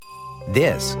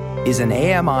This is an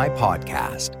AMI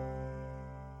podcast.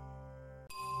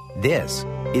 This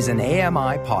is an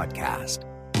AMI podcast.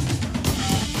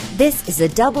 This is a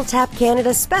Double Tap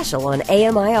Canada special on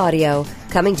AMI Audio,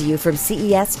 coming to you from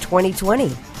CES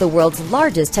 2020, the world's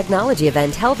largest technology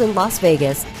event held in Las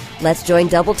Vegas. Let's join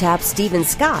Double Tap's Stephen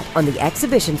Scott on the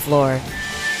exhibition floor.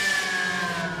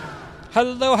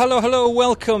 Hello.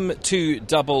 Welcome to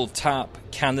Double Tap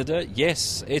Canada.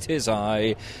 Yes, it is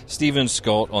I, Stephen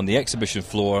Scott, on the exhibition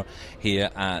floor here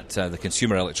at the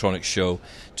Consumer Electronics Show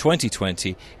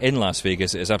 2020 in Las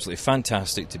Vegas. It is absolutely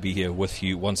fantastic to be here with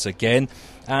you once again.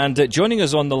 And joining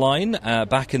us on the line,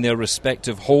 back in their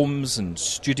respective homes and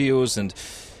studios and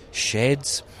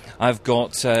sheds, I've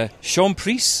got Sean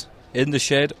Priest in the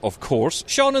shed, of course.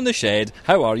 Sean in the shed.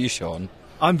 How are you, Sean?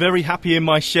 I'm very happy in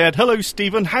my shed. Hello,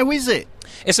 Stephen. How is it?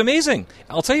 It's amazing.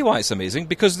 I'll tell you why it's amazing.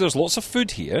 Because there's lots of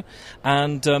food here,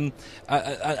 and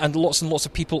lots and lots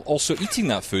of people also eating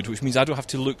that food, which means I don't have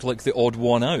to look like the odd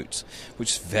one out,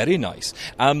 which is very nice.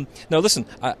 Now, listen,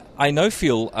 I now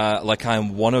feel like I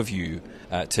am one of you,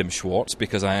 Tim Schwartz,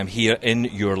 because I am here in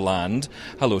your land.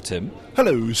 Hello, Tim.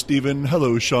 Hello, Stephen.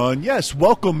 Hello, Sean. Yes,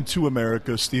 welcome to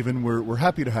America, Stephen. We're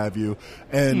happy to have you.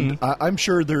 And I'm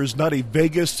sure there is not a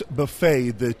Vegas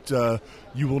buffet that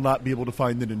you will not be able to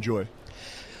find and enjoy.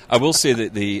 I will say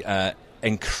that the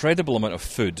incredible amount of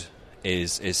food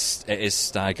is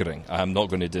staggering. I'm not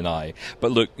going to deny.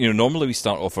 But look, normally we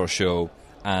start off our show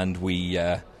and we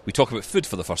talk about food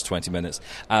for the first 20 minutes.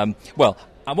 What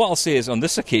I'll say is, on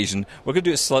this occasion, we're going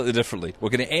to do it slightly differently. We're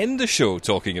going to end the show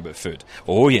talking about food.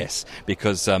 Oh, yes,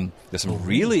 because there's some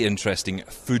really interesting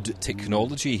food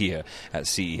technology here at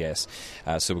CES.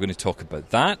 So we're going to talk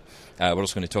about that. We're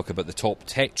also going to talk about the top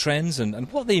tech trends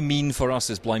and what they mean for us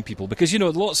as blind people. Because,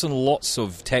 lots and lots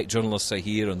of tech journalists are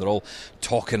here and they're all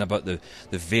talking about the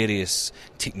various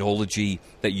technology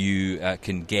that you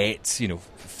can get,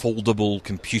 foldable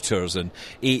computers and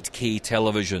 8K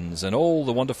televisions and all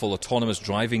the wonderful autonomous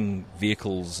driving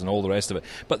vehicles and all the rest of it.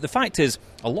 But the fact is,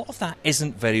 a lot of that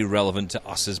isn't very relevant to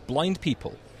us as blind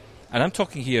people. And I'm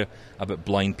talking here about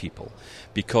blind people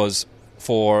because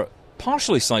for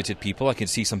partially sighted people, I can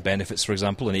see some benefits, for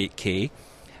example, in 8K.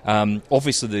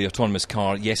 Obviously, the autonomous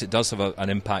car, yes, it does have an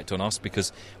impact on us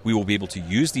because we will be able to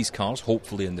use these cars,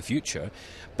 hopefully, in the future.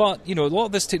 But, a lot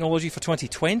of this technology for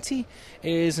 2020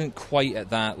 isn't quite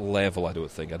at that level, I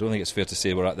don't think. I don't think it's fair to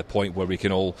say we're at the point where we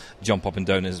can all jump up and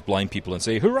down as blind people and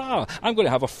say, hurrah, I'm going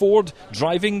to have a Ford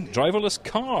driverless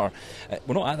car.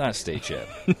 We're not at that stage yet.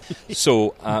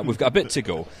 So we've got a bit to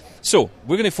go. So,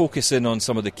 we're going to focus in on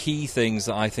some of the key things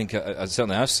that I think,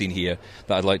 certainly I've seen here,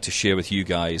 that I'd like to share with you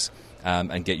guys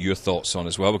and get your thoughts on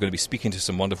as well. We're going to be speaking to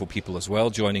some wonderful people as well,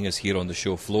 joining us here on the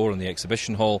show floor in the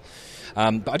exhibition hall.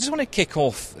 But I just want to kick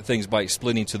off things by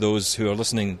explaining to those who are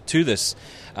listening to this,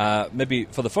 maybe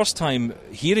for the first time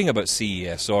hearing about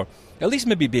CES, or at least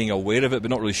maybe being aware of it,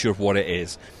 but not really sure what it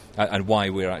is and why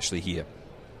we're actually here.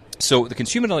 So, the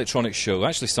Consumer Electronics Show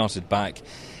actually started back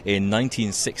in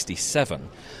 1967.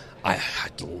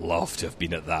 I'd love to have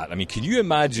been at that. I mean, can you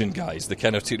imagine, guys, the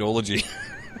kind of technology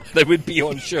that would be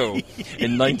on show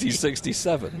in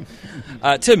 1967?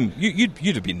 Tim,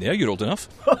 you'd have been there. You're old enough.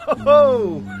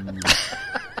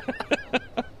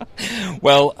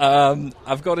 Well,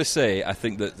 I've got to say, I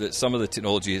think that some of the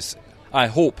technology I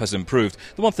hope has improved.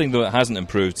 The one thing, though, that hasn't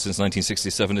improved since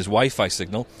 1967 is Wi-Fi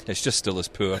signal. It's just still as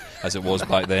poor as it was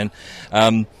back then.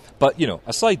 But,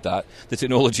 aside that, the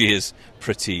technology is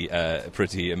pretty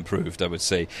improved, I would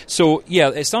say. So, yeah,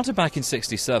 it started back in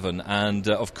 67, and,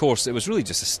 of course, it was really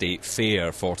just a state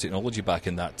fair for technology back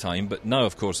in that time. But now,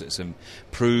 of course, it's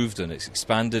improved and it's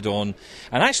expanded on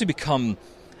and actually become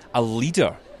a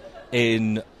leader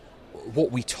in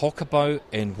what we talk about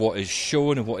and what is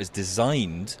shown and what is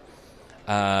designed.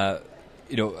 A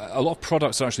lot of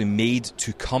products are actually made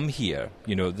to come here.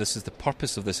 This is the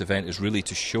purpose of this event, is really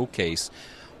to showcase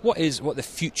what the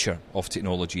future of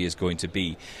technology is going to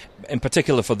be, in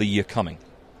particular for the year coming.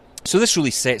 So this really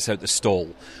sets out the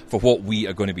stall for what we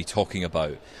are going to be talking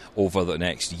about over the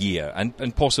next year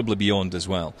and possibly beyond as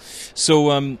well.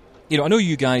 So, I know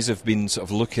you guys have been sort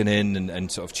of looking in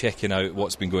and sort of checking out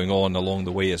what's been going on along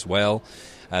the way as well,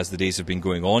 as the days have been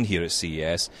going on here at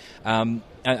CES. And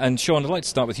Sean, I'd like to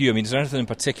start with you. I mean, is there anything in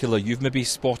particular you've maybe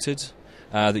spotted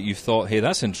that you've thought, hey,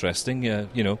 that's interesting?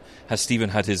 Has Stephen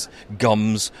had his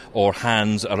gums or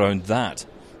hands around that?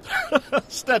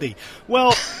 Steady.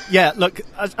 Well, yeah, look,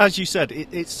 as you said,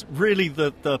 it's really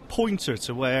the pointer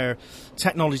to where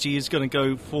technology is going to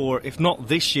go for, if not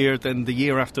this year, then the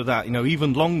year after that,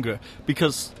 even longer.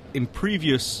 Because in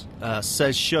previous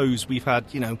shows, we've had,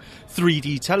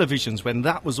 3D televisions when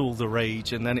that was all the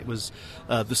rage, and then it was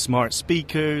the smart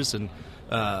speakers and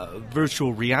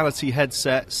virtual reality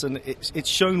headsets, and it's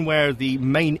shown where the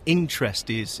main interest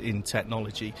is in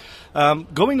technology.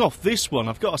 Going off this one,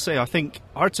 I've got to say, I think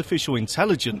artificial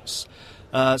intelligence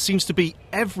seems to be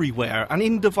everywhere and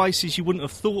in devices you wouldn't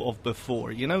have thought of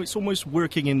before. It's almost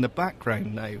working in the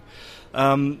background now.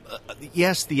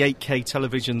 Yes, the 8K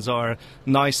televisions are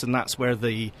nice, and that's where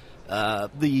the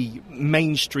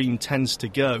mainstream tends to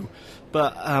go.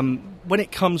 But when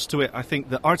it comes to it, I think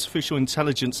that artificial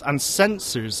intelligence and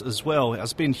sensors as well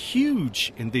has been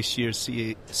huge in this year's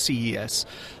CES.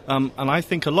 And I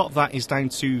think a lot of that is down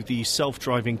to the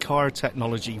self-driving car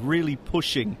technology really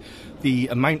pushing the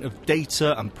amount of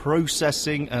data and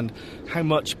processing and how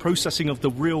much processing of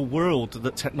the real world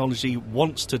that technology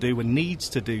wants to do and needs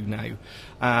to do now.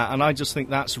 And I just think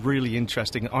that's really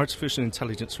interesting. Artificial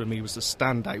intelligence for me was the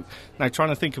standout. Now, trying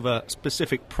to think of a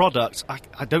specific product,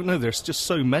 I don't know, there's just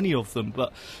so many of them,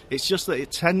 but it's just that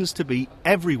it tends to be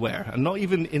everywhere and not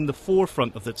even in the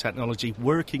forefront of the technology,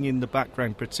 working in the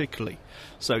background particularly.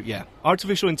 So, yeah,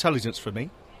 artificial intelligence for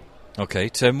me. Okay,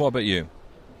 Tim, what about you?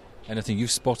 Anything you've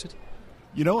spotted?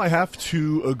 I have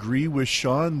to agree with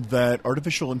Sean that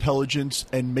artificial intelligence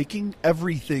and making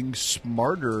everything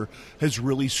smarter has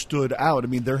really stood out. I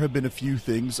mean, there have been a few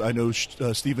things. I know,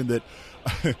 Stephen, that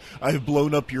I've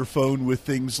blown up your phone with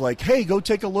things like, hey, go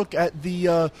take a look at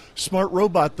the smart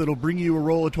robot that'll bring you a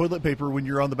roll of toilet paper when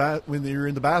you're when you're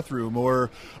in the bathroom,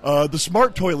 or the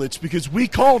smart toilets, because we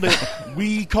called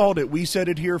it. We said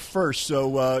it here first,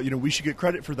 so we should get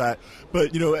credit for that.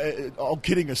 But all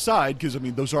kidding aside, because I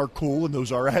mean those are cool and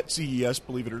those are at CES,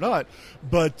 believe it or not.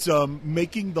 But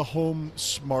making the home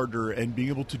smarter and being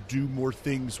able to do more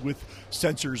things with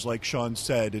sensors, like Sean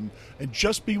said, and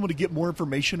just being able to get more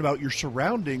information about your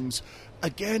surroundings.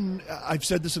 Again, I've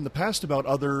said this in the past about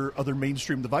other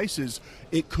mainstream devices.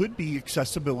 It could be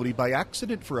accessibility by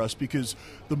accident for us, because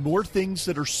the more things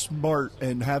that are smart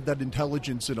and have that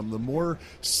intelligence in them, the more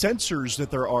sensors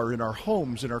that there are in our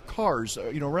homes, in our cars,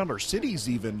 around our cities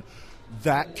even,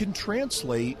 that can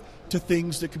translate to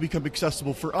things that can become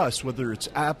accessible for us, whether it's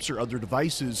apps or other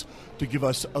devices, to give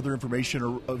us other information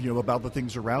or about the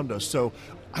things around us. So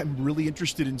I'm really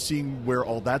interested in seeing where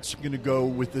all that's going to go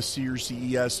with this year's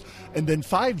CES. And then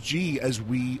 5G, as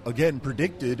we, again,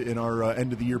 predicted in our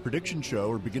end of the year prediction show,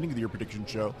 or beginning of the year prediction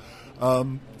show,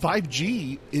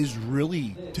 5G is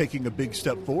really taking a big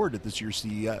step forward at this year's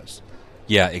CES.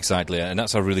 Yeah, exactly, and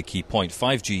that's a really key point.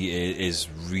 5G is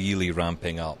really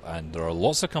ramping up, and there are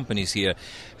lots of companies here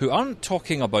who aren't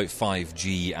talking about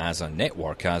 5G as a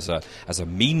network, as a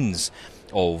means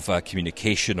of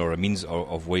communication, or a means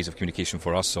of ways of communication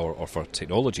for us or for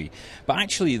technology, but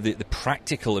actually the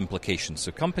practical implications.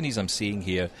 So companies I'm seeing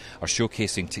here are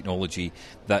showcasing technology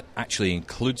that actually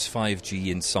includes 5G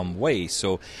in some way.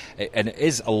 So, and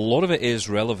a lot of it is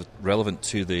relevant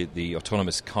to the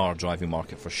autonomous car driving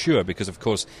market for sure, because of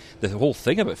course the whole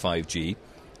thing about 5G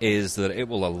is that it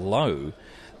will allow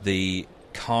the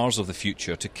cars of the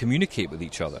future to communicate with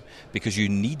each other, because you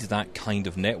need that kind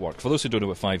of network. For those who don't know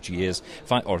what 5G is,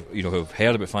 or who have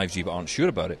heard about 5G but aren't sure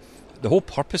about it, the whole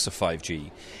purpose of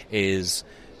 5G is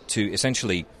to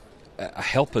essentially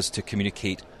help us to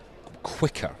communicate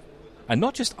quicker. And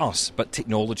not just us, but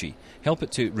technology. Help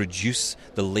it to reduce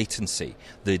the latency,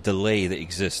 the delay that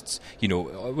exists.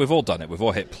 We've all done it. We've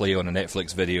all hit play on a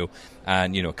Netflix video,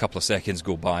 and a couple of seconds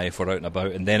go by if we're out and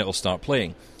about, and then it'll start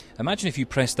playing. Imagine if you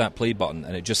press that play button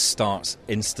and it just starts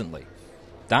instantly.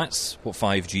 That's what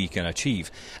 5G can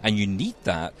achieve. And you need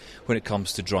that when it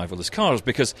comes to driverless cars,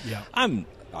 because I don't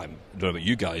know about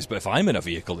you guys, but if I'm in a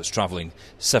vehicle that's travelling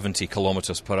 70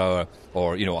 kilometres per hour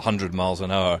or 100 miles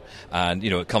an hour, and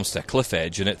it comes to a cliff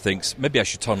edge and it thinks, maybe I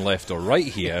should turn left or right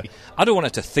here, I don't want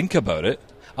it to think about it.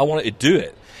 I want it to do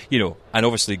it, and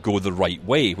obviously go the right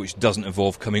way, which doesn't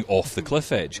involve coming off the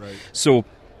cliff edge. Right. So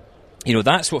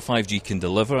that's what 5G can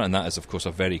deliver, and that is, of course,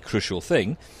 a very crucial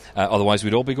thing. Otherwise,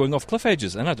 we'd all be going off cliff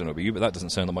edges. And I don't know about you, but that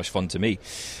doesn't sound like much fun to me.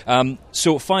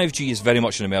 So 5G is very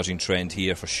much an emerging trend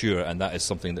here for sure, and that is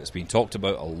something that's been talked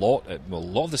about a lot. A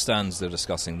lot of the stands, they're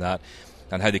discussing that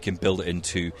and how they can build it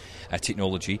into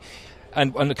technology.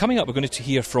 And coming up, we're going to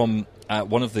hear from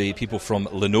one of the people from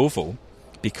Lenovo,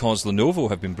 because Lenovo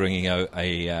have been bringing out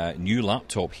a new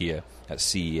laptop here at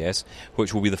CES,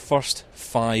 which will be the first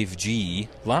 5G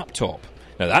laptop.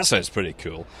 Now that sounds pretty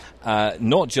cool.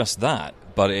 Not just that,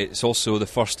 but it's also the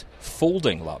first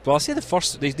folding laptop. Well, I say the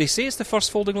first. They say it's the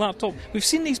first folding laptop. We've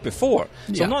seen these before,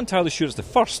 so Yeah. I'm not entirely sure it's the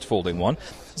first folding one.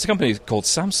 It's a company called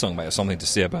Samsung might have something to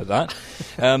say about that.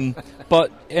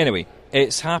 But anyway,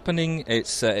 it's happening. It's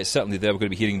certainly there. We're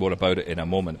going to be hearing more about it in a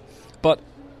moment. But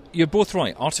you're both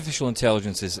right. Artificial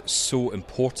intelligence is so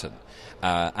important.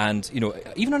 And,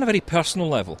 even on a very personal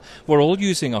level, we're all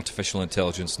using artificial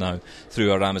intelligence now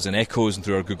through our Amazon Echoes and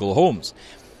through our Google Homes.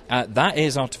 That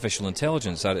is artificial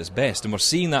intelligence at its best, and we're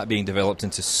seeing that being developed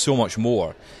into so much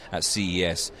more at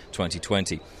CES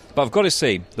 2020. But I've got to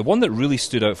say, the one that really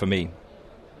stood out for me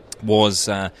was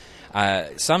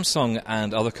Samsung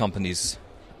and other companies,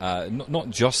 not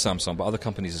just Samsung, but other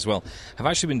companies as well, have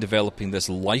actually been developing this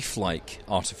lifelike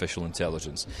artificial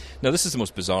intelligence. Now, this is the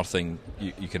most bizarre thing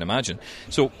you can imagine.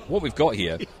 So what we've got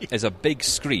here is a big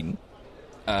screen,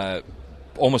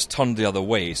 almost turned the other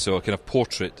way, so a kind of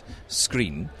portrait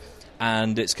screen,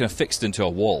 and it's kind of fixed into a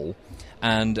wall,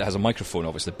 and it has a microphone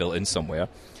obviously built in somewhere.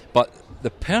 But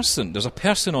there's a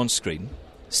person on screen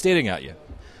staring at you,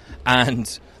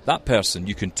 and that person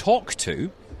you can talk to,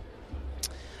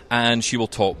 and she will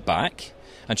talk back,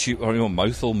 and her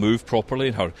mouth will move properly,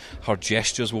 and her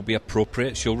gestures will be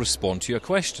appropriate. She'll respond to your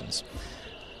questions.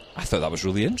 I thought that was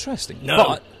really interesting.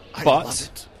 No, I love but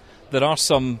it. there are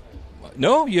some.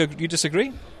 No, you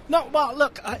disagree? No, well,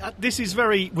 look, this is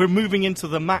we're moving into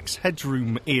the Max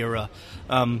Headroom era.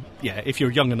 If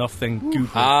you're young enough, then Google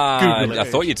it. I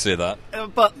thought you'd say that.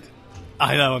 But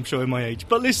I know, I'm showing my age.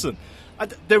 But listen,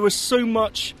 there was so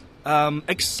much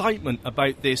excitement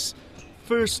about this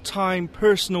first-time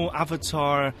personal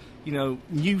avatar,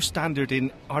 new standard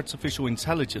in artificial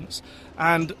intelligence.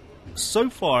 And so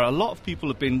far, a lot of people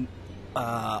have been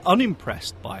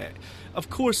unimpressed by it. Of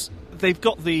course, they've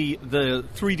got the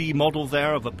 3D model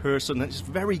there of a person that's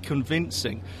very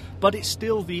convincing, but it's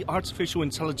still the artificial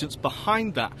intelligence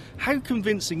behind that. How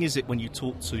convincing is it when you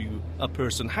talk to a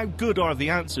person? How good are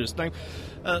the answers? Now,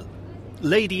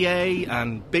 Lady A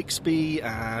and Bixby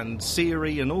and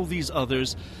Siri and all these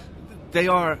others, they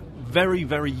are very,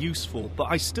 very useful, but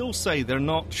I still say they're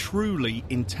not truly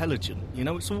intelligent.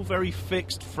 It's all very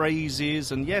fixed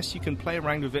phrases, and yes, you can play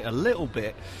around with it a little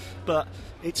bit, but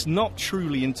it's not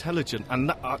truly intelligent.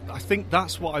 And I think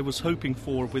that's what I was hoping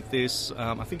for with this,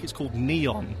 I think it's called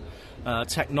Neon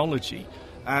technology.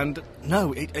 And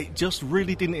no, it just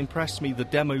really didn't impress me, the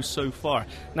demo so far.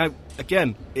 Now,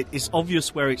 again, it's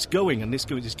obvious where it's going, and this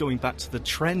is going back to the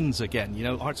trends again.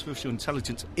 Artificial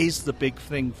intelligence is the big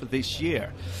thing for this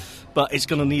year. But it's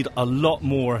going to need a lot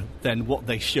more than what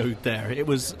they showed there. It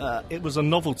was a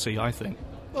novelty, I think.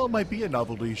 Well, it might be a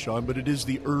novelty, Sean, but it is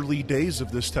the early days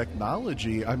of this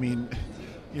technology. I mean,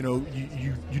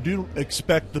 you didn't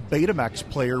expect the Betamax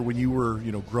player when you were,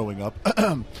 growing up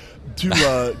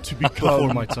to become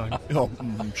Before my time. Oh,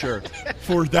 sure.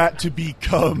 For that to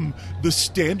become the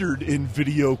standard in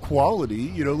video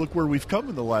quality. Look where we've come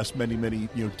in the last many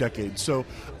decades. So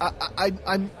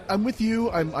I'm with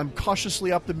you. I'm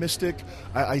cautiously optimistic.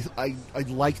 I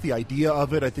like the idea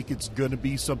of it. I think it's going to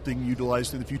be something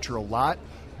utilized in the future a lot.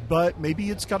 But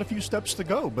maybe it's got a few steps to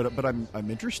go. But I'm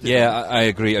interested. Yeah, I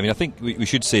agree. I mean, I think we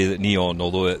should say that Neon,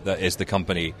 although that is the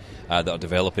company that are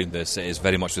developing this, it is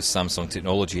very much with Samsung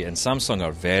technology. And Samsung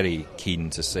are very keen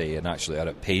to say, and actually are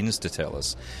at pains to tell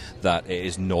us, that it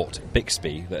is not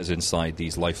Bixby that is inside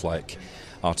these lifelike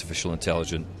artificial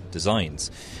intelligent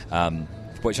designs,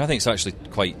 which I think is actually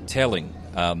quite telling.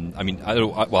 I mean, I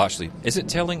don't know, well, actually, is it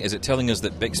telling? Is it telling us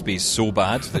that Bixby is so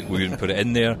bad that we wouldn't put it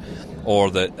in there,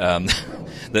 or that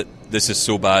that this is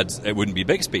so bad it wouldn't be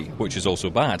Bixby, which is also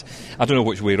bad? I don't know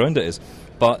which way around it is,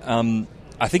 but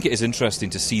I think it is interesting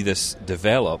to see this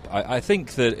develop. I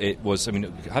think that it was, I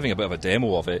mean, having a bit of a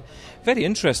demo of it, very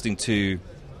interesting to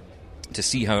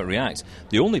see how it reacts.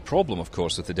 The only problem, of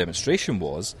course, with the demonstration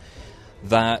was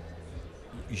that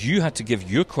you had to give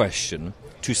your question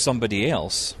to somebody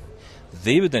else.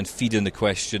 They would then feed in the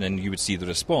question and you would see the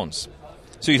response.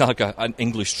 So you'd have like an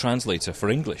English translator for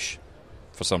English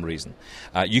for some reason.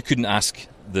 You couldn't ask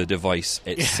the device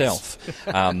itself.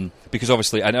 Yes. Because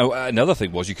obviously, I know another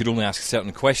thing was you could only ask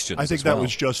certain questions. I think that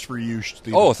was just for you,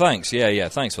 Steve. Oh, thanks. Yeah,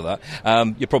 thanks for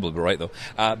that. You're probably right, though.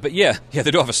 But yeah, they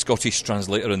don't have a Scottish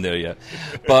translator in there yet.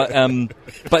 But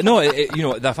no,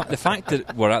 the fact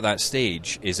that we're at that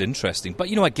stage is interesting.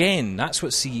 But, again, that's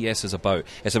what CES is about.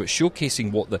 It's about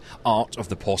showcasing what the art of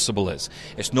the possible is.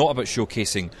 It's not about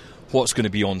showcasing what's going to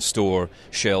be on store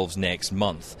shelves next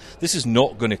month. This is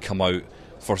not going to come out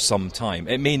for some time.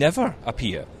 It may never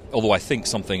appear, although I think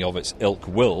something of its ilk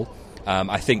will.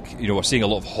 I think, we're seeing a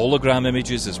lot of hologram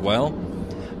images as well.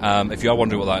 If you are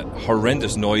wondering what that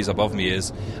horrendous noise above me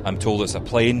is, I'm told it's a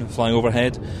plane flying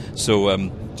overhead. So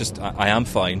I am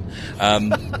fine.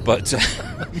 But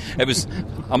it was.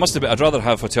 I must admit, I'd rather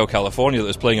have Hotel California that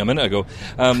was playing a minute ago.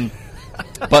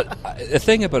 But the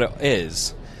thing about it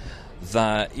is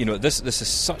that, you know, this is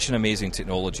such an amazing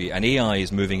technology, and AI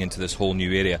is moving into this whole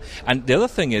new area. And the other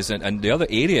thing is, and the other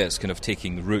area it's kind of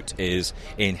taking root is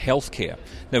in healthcare.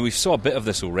 Now, we saw a bit of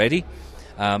this already,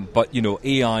 but, you know,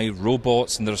 AI,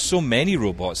 robots, and there are so many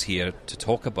robots here to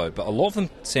talk about, but a lot of them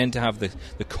tend to have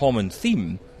the common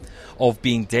theme of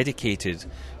being dedicated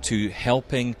to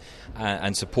helping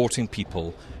and supporting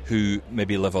people who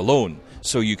maybe live alone.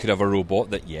 So you could have a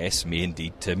robot that, yes, may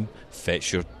indeed, Tim,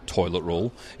 fetch your toilet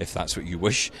roll, if that's what you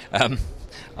wish.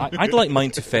 I'd like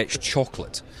mine to fetch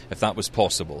chocolate, if that was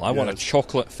possible. I want a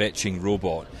chocolate-fetching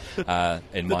robot in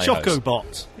my house. The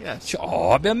Chocobot, yes. Oh,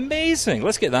 that'd be amazing.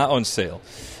 Let's get that on sale.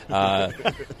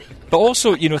 But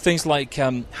also, you know, things like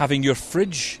having your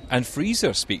fridge and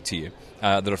freezer speak to you.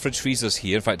 There are fridge freezers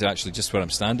here. In fact, actually, just where I'm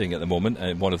standing at the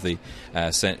moment, one of the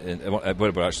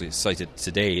where we're actually sited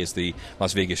today is the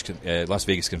Las Vegas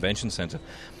Convention Center,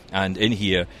 and in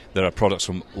here there are products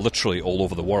from literally all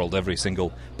over the world. Every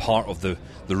single part of the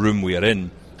room we are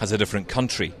in has a different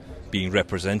country being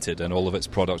represented, and all of its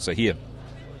products are here.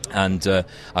 And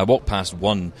I walked past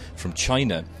one from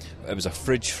China. It was a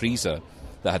fridge freezer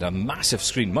that had a massive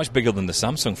screen, much bigger than the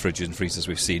Samsung fridges and freezers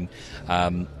we've seen.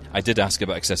 I did ask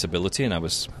about accessibility, and I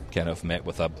was kind of met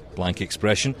with a blank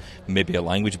expression, maybe a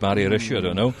language barrier issue, I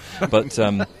don't know. But,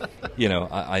 you know,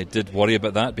 I did worry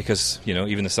about that because, you know,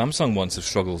 even the Samsung ones have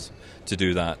struggled to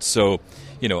do that. So,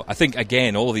 you know, I think,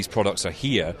 again, all of these products are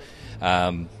here,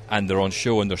 and they're on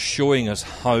show, and they're showing us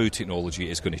how technology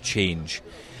is going to change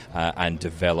and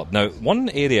develop. Now, one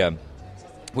area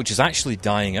which is actually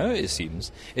dying out, it seems,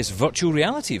 is virtual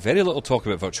reality. Very little talk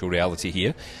about virtual reality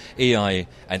here. AI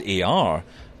and AR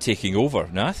taking over.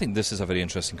 Now, I think this is a very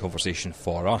interesting conversation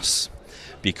for us,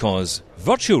 because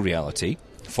virtual reality,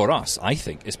 for us, I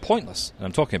think, is pointless. And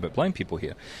I'm talking about blind people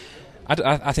here.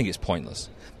 I think it's pointless.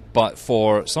 But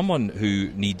for someone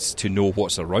who needs to know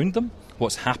what's around them,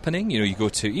 what's happening, you know, you go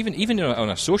to, even on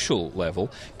a social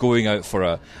level, going out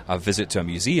for a visit to a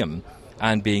museum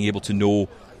and being able to know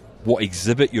what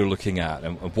exhibit you're looking at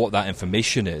and what that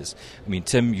information is. I mean,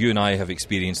 Tim, you and I have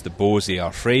experienced the Bose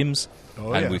AR frames,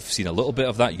 and we've seen a little bit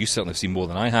of that. You certainly have seen more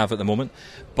than I have at the moment.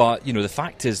 But, you know, the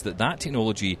fact is that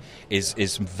technology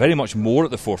is very much more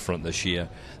at the forefront this year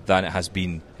than it has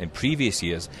been in previous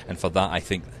years, and for that, I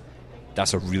think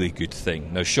that's a really good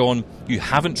thing. Now, Sean, you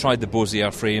haven't tried the Bose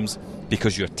AR frames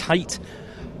because you're tight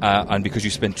and because you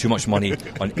spend too much money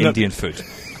on Indian food.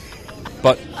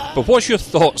 But what's your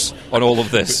thoughts on all of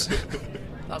this?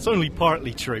 That's only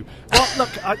partly true. Well,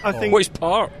 look, I think... Which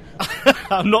part?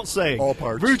 I'm not saying. All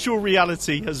parts. Virtual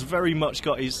reality has very much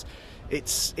got it's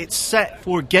set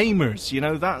for gamers, you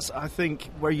know. That's, I think,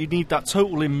 where you need that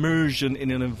total immersion in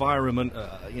an environment,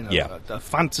 a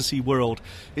fantasy world.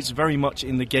 It's very much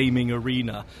in the gaming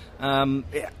arena.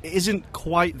 It isn't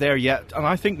quite there yet, and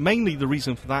I think mainly the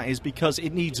reason for that is because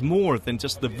it needs more than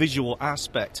just the visual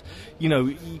aspect. You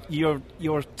know,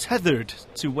 you're tethered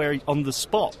to where on the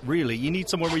spot, really. You need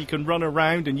somewhere where you can run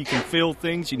around and you can feel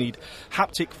things. You need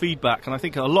haptic feedback, and I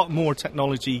think a lot more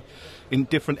technology in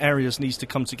different areas needs to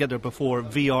come together before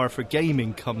VR for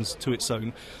gaming comes to its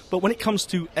own. But when it comes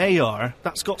to AR,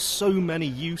 that's got so many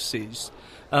uses,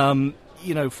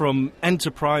 you know, from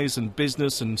enterprise and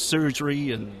business and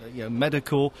surgery and, you know,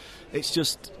 medical.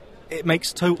 It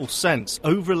makes total sense.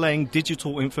 Overlaying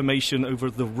digital information over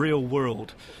the real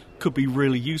world could be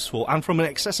really useful. And from an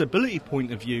accessibility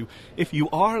point of view, if you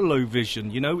are low vision,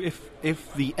 you know,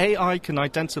 if the AI can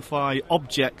identify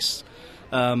objects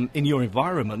in your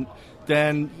environment,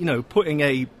 then, you know, putting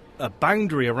a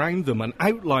boundary around them, an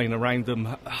outline around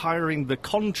them, hiring the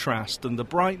contrast and the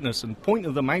brightness and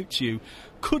pointing them out to you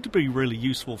could be really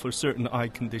useful for certain eye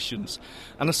conditions.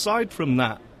 And aside from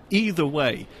that, either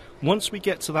way, once we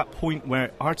get to that point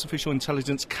where artificial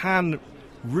intelligence can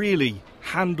really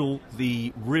handle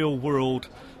the real world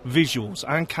visuals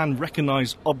and can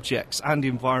recognize objects and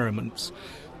environments,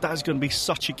 that is going to be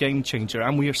such a game changer,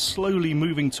 and we are slowly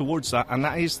moving towards that, and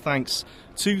that is thanks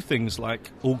to things like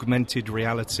augmented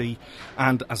reality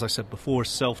and, as I said before,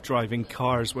 self-driving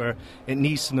cars, where it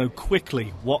needs to know quickly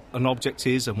what an object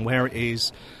is and where it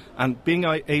is, and being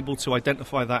able to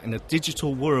identify that in a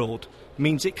digital world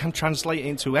means it can translate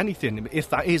into anything. If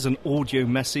that is an audio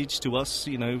message to us,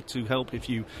 you know, to help if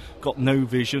you got no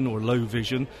vision or low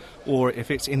vision, or if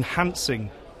it's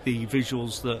enhancing the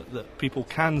visuals that people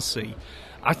can see.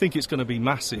 I think it's going to be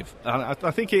massive.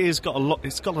 I think it's got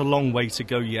a long way to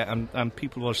go yet, and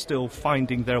people are still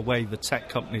finding their way. The tech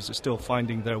companies are still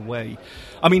finding their way.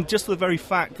 I mean, just the very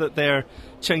fact that they're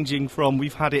changing from,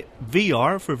 we've had it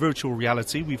VR for virtual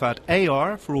reality, we've had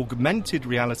AR for augmented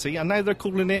reality, and now they're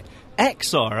calling it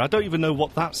XR. I don't even know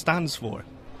what that stands for.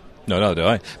 No, neither do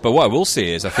I. But what I will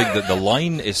say is I think that the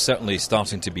line is certainly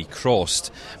starting to be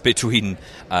crossed between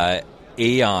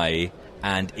AI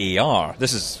and AR.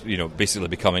 This is, basically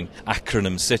becoming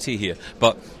acronym city here.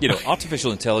 But,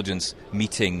 artificial intelligence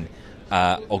meeting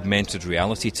augmented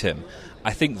reality, Tim,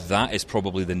 I think that is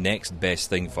probably the next best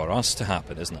thing for us to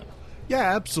happen, isn't it?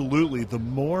 Yeah, absolutely. The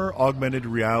more augmented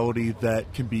reality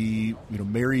that can be,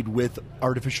 married with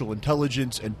artificial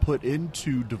intelligence and put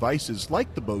into devices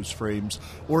like the Bose frames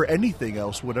or anything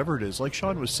else, whatever it is, like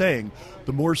Sean was saying,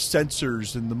 the more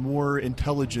sensors and the more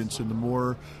intelligence and the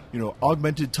more,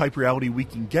 augmented type reality we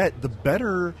can get, the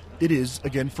better it is,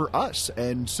 again, for us.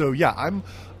 And so, yeah,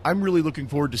 I'm really looking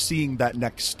forward to seeing that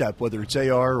next step, whether it's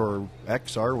AR or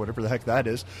XR, whatever the heck that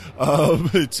is.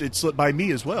 It's by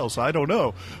me as well, so I don't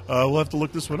know. We'll have to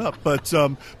look this one up. But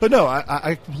no,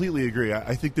 I completely agree.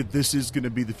 I think that this is going to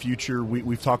be the future.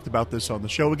 We've talked about this on the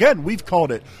show. Again, we've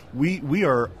called it. We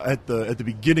are at the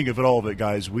beginning of all of it,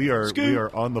 guys. We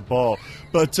are on the ball.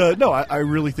 But no, I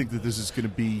really think that this is going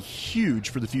to be huge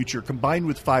for the future, combined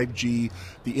with 5G,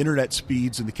 the internet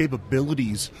speeds, and the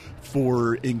capabilities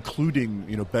for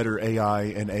including better AI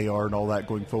and AR and all that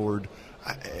going forward.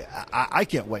 I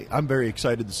can't wait. I'm very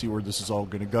excited to see where this is all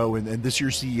going to go. And this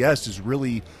year's CES is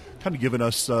really kind of giving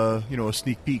us a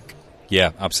sneak peek.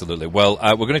 Yeah, absolutely. Well,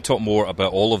 we're going to talk more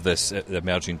about all of this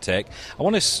emerging tech. I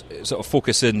want to sort of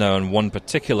focus in now on one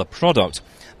particular product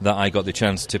that I got the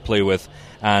chance to play with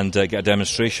and get a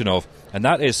demonstration of, and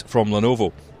that is from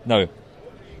Lenovo. Now,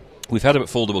 we've heard about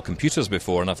foldable computers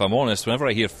before, and if I'm honest, whenever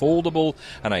I hear foldable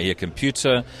and I hear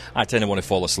computer, I tend to want to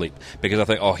fall asleep because I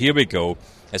think, oh, here we go.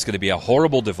 It's going to be a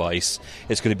horrible device.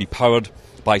 It's going to be powered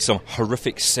by some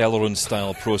horrific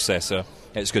Celeron-style processor.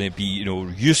 It's going to be,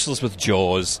 useless with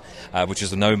JAWS, which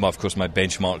is now, of course, my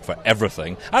benchmark for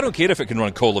everything. I don't care if it can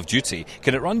run Call of Duty.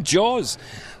 Can it run JAWS?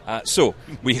 So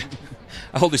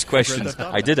all these questions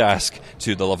I did ask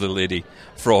to the lovely lady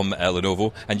from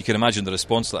Lenovo, and you can imagine the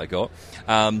response that I got.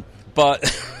 But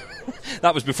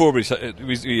that was before we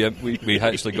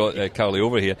actually got Carly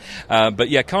over here. But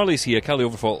yeah, Carly's here. Carly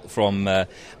Overfault from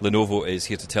Lenovo is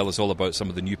here to tell us all about some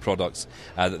of the new products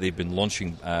that they've been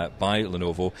launching by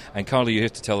Lenovo. And Carly, you're here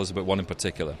to tell us about one in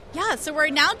particular. Yeah, so we're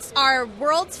announced our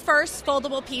world's first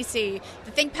foldable PC,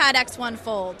 the ThinkPad X1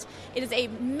 Fold. It is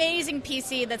an amazing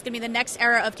PC that's going to be the next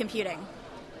era of computing.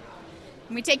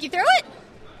 Can we take you through it?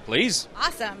 Please.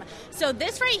 Awesome. So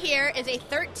this right here is a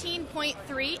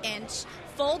 13.3-inch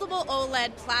foldable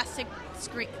OLED plastic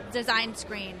design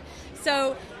screen.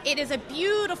 So it is a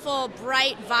beautiful,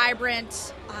 bright,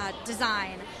 vibrant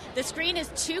design. The screen is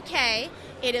 2K.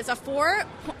 It is a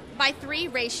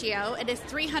 4:3 ratio. It is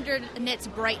 300 nits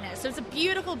brightness. So it's a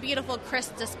beautiful, beautiful,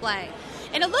 crisp display.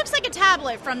 And it looks like a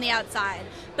tablet from the outside,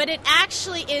 but it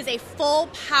actually is a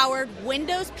full-powered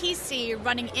Windows PC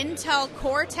running Intel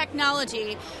Core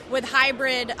technology with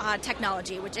hybrid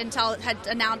technology, which Intel had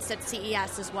announced at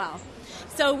CES as well.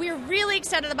 So we're really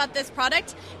excited about this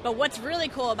product, but what's really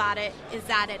cool about it is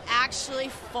that it actually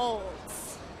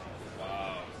folds.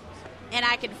 Wow. And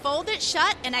I can fold it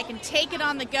shut and I can take it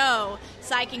on the go.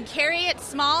 So I can carry it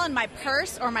small in my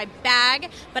purse or my bag,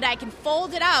 but I can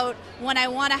fold it out when I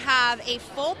want to have a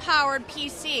full-powered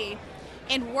PC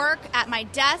and work at my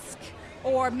desk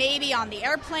or maybe on the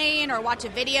airplane or watch a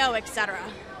video, etc.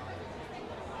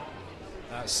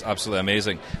 That's absolutely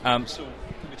amazing. So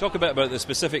can we talk a bit about the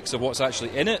specifics of what's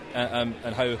actually in it and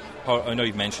how, I know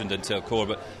you've mentioned Intel Core,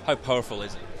 but how powerful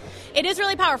is it? It is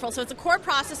really powerful. So it's a core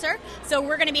processor. So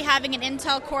we're going to be having an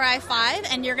Intel Core i5,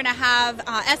 and you're going to have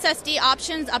SSD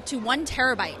options up to 1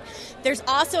 terabyte. There's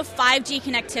also 5G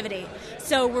connectivity.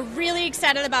 So we're really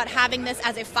excited about having this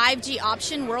as a 5G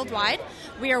option worldwide.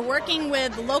 We are working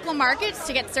with local markets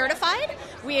to get certified.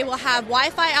 We will have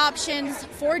Wi-Fi options,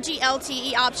 4G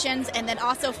LTE options, and then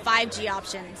also 5G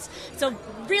options. So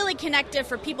really connected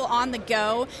for people on the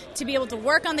go to be able to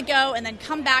work on the go and then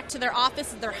come back to their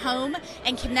office or their home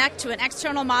and connect to an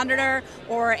external monitor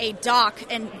or a dock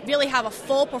and really have a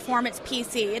full performance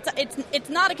PC. It's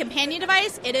not a companion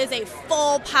device, it is a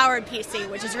full powered PC,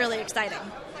 which is really exciting.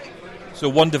 So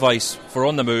one device for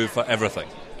on the move for everything.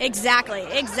 Exactly.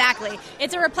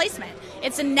 It's a replacement.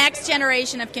 It's the next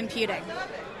generation of computing.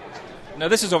 Now,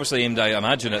 this is obviously aimed, I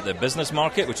imagine, at the business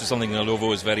market, which is something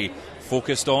Lenovo is very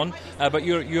focused on. But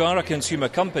you are a consumer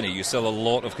company. You sell a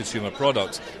lot of consumer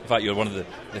products. In fact, you're one of the,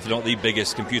 if not the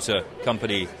biggest computer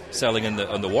company selling in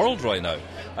the world right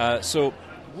now. So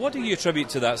what do you attribute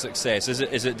to that success?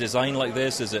 Is it design like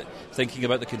this? Is it thinking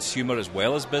about the consumer as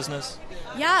well as business?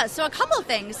 Yeah, so a couple of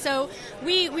things. So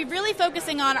we're really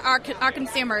focusing on our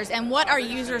consumers and what our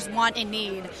users want and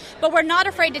need. But we're not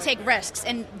afraid to take risks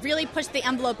and really push the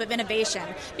envelope of innovation,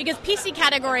 because PC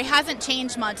category hasn't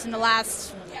changed much in the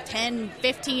last 10,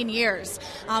 15 years.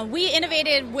 We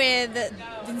innovated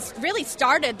really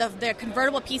started the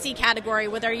convertible PC category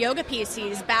with our yoga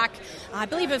PCs back, I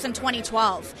believe it was in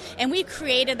 2012. And we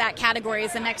created that category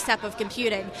as the next step of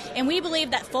computing. And we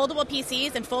believe that foldable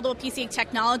PCs and foldable PC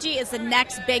technology is the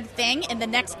next big thing in the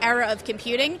next era of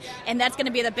computing. And that's going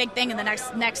to be the big thing in the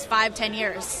next 5-10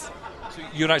 years. So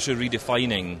you're actually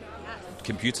redefining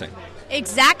computing.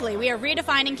 Exactly. We are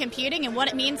redefining computing and what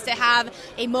it means to have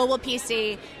a mobile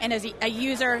PC and as a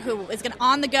user who is going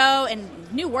on the go and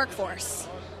new workforce.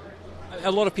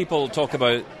 A lot of people talk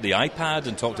about the iPad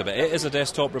and talked about it as a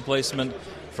desktop replacement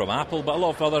from Apple, but a lot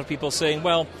of other people saying,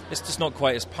 well, it's just not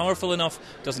quite as powerful enough,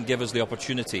 doesn't give us the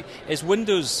opportunity. Is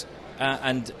Windows,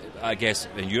 and I guess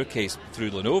in your case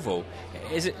through Lenovo,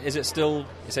 is it still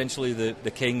essentially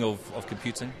the king of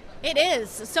computing? It is.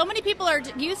 So many people are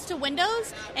used to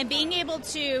Windows and being able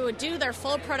to do their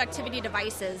full productivity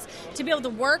devices, to be able to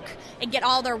work and get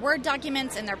all their Word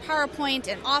documents and their PowerPoint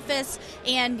and Office.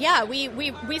 And yeah, we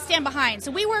stand behind. So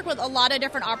we work with a lot of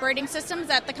different operating systems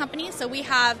at the company. So we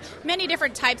have many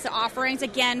different types of offerings,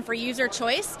 again, for user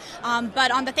choice.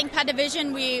 But on the ThinkPad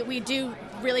division, we do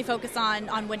really focus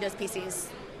on Windows PCs.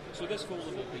 So this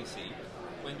foldable PC,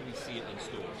 when do we see it in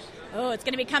stores? Oh, it's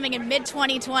going to be coming in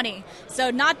mid-2020,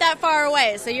 so not that far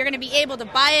away. So you're going to be able to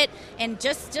buy it in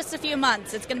just a few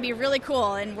months. It's going to be really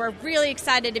cool, and we're really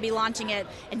excited to be launching it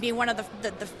and be one of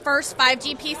the first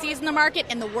 5G PCs in the market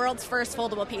and the world's first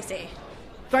foldable PC.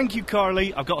 Thank you,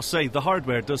 Carly. I've got to say, the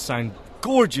hardware does sound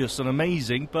gorgeous and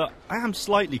amazing, but I am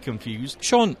slightly confused.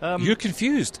 Sean, you're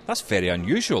confused. That's very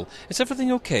unusual. Is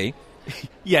everything okay?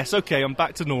 Yes, okay, I'm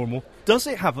back to normal. Does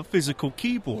it have a physical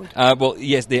keyboard? Well,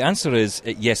 yes, the answer is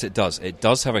yes, it does. It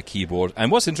does have a keyboard.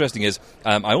 And what's interesting is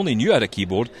I only knew I had a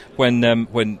keyboard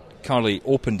when Carly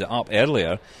opened it up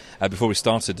earlier before we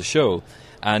started the show.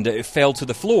 And it fell to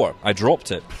the floor. I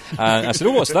dropped it. I said,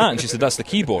 oh, what's that? And she said, that's the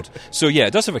keyboard. So, yeah,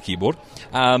 it does have a keyboard.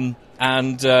 And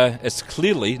it's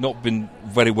clearly not been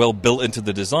very well built into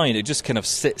the design. It just kind of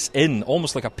sits in,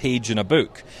 almost like a page in a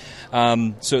book.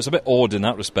 So it's a bit odd in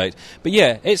that respect. But,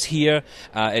 yeah, it's here.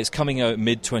 It's coming out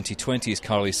mid-2020, as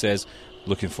Carly says.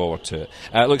 Looking forward to it.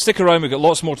 Look, stick around. We've got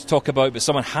lots more to talk about, but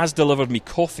someone has delivered me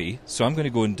coffee, so I'm going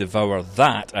to go and devour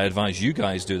that. I advise you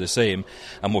guys do the same,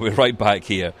 and we'll be right back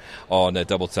here on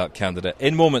Double Tap Canada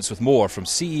in moments with more from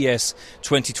CES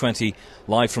 2020,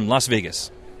 live from Las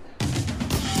Vegas.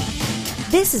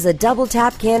 This is a Double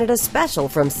Tap Canada special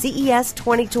from CES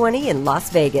 2020 in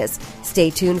Las Vegas. Stay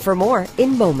tuned for more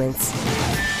in moments.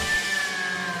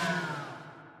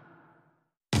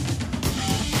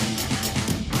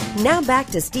 Now back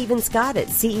to Stephen Scott at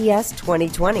CES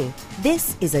 2020.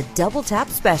 This is a Double Tap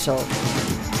special.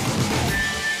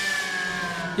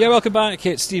 Yeah, welcome back.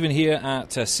 It's Stephen here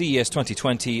at CES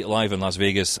 2020 live in Las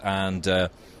Vegas. And,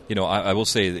 I will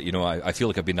say that, I feel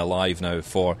like I've been alive now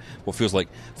for what feels like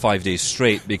 5 days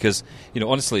straight because,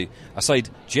 honestly, aside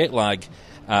jet lag,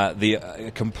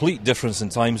 the complete difference in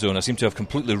time zone, I seem to have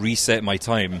completely reset my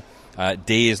time.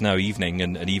 Day is now evening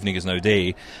and evening is now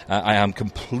day. I am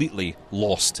completely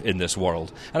lost in this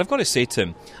world. And I've got to say to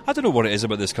him, I don't know what it is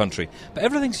about this country, but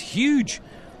everything's huge.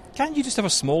 Can't you just have a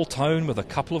small town with a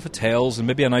couple of hotels and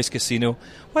maybe a nice casino?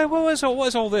 Well, what is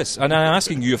all this? And I'm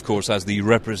asking you, of course, as the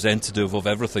representative of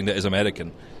everything that is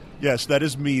American. Yes, that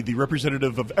is me, the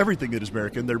representative of everything that is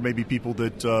American. There may be people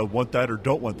that want that or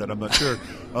don't want that, I'm not sure.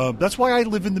 That's why I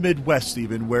live in the Midwest,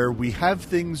 even, where we have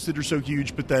things that are so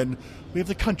huge, but then we have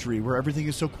the country where everything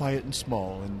is so quiet and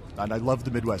small, and I love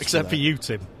the Midwest. Except for you,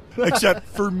 Tim. Except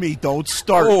for me. Don't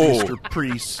start, Mr.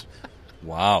 Priest.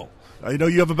 Wow. I know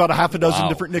you have about a half a dozen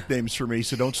different nicknames for me,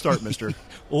 so don't start, mister.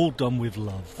 All done with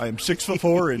love. I am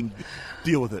 6'4" and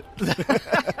deal with it.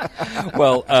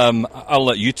 Well, I'll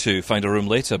let you two find a room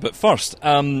later. But first,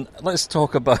 let's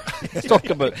talk about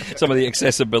some of the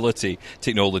accessibility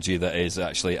technology that is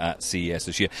actually at CES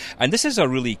this year. And this is a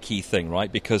really key thing,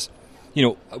 right? Because,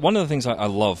 one of the things I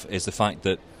love is the fact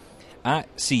that at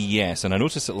CES, and I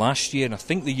noticed it last year and I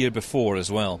think the year before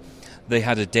as well, they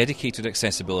had a dedicated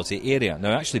accessibility area.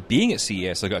 Now, actually being at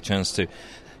CES, I got a chance to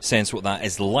sense what that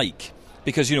is like.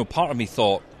 Because, part of me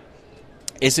thought,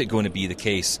 Is it going to be the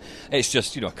case? It's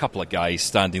just, a couple of guys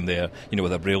standing there,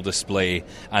 with a braille display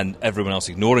and everyone else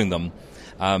ignoring them,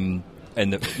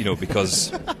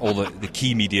 because all the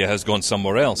key media has gone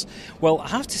somewhere else. Well, I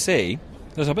have to say,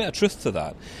 there's a bit of truth to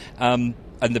that. And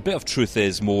the bit of truth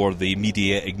is more the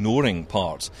media ignoring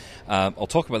part. I'll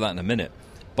talk about that in a minute.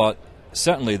 But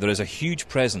certainly there is a huge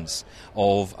presence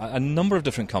of a number of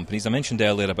different companies. I mentioned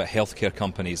earlier about healthcare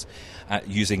companies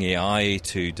using AI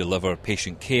to deliver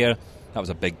patient care. That was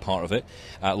a big part of it.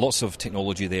 Lots of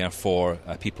technology there for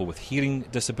people with hearing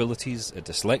disabilities,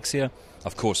 dyslexia,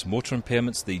 of course motor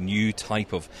impairments, the new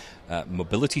type of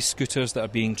mobility scooters that are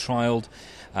being trialled.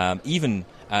 Even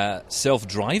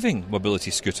self-driving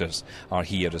mobility scooters are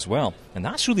here as well. And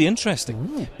that's really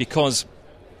interesting because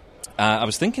I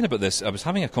was thinking about this. I was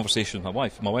having a conversation with my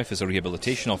wife. My wife is a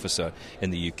rehabilitation officer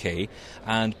in the UK,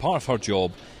 and part of her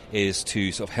job is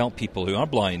to sort of help people who are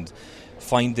blind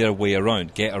find their way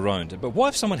around, get around. But what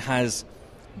if someone has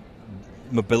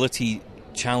mobility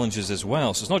challenges as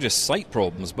well? So it's not just sight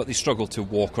problems, but they struggle to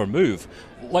walk or move,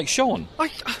 like Sean.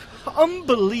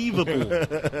 Unbelievable.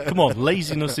 Come on,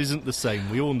 laziness isn't the same.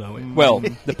 We all know it. Well,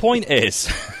 the point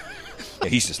is,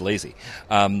 he's just lazy.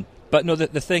 But no,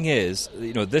 the thing is,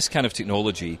 this kind of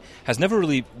technology has never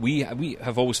really, we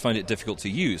have always found it difficult to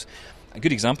use. A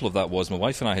good example of that was my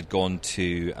wife and I had gone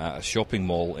to a shopping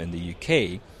mall in the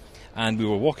UK, and we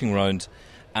were walking around,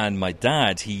 and my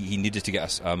dad, he needed to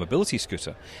get a mobility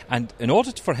scooter. And in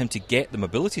order for him to get the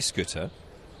mobility scooter,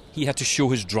 he had to show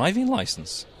his driving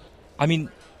licence. I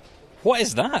mean, what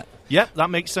is that? Yep, that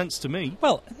makes sense to me.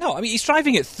 Well, no, I mean, he's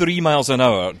driving at 3 miles an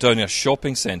hour down a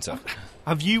shopping centre.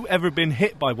 Have you ever been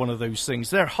hit by one of those things?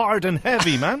 They're hard and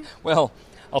heavy, man. Well,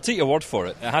 I'll take your word for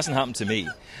it. It hasn't happened to me.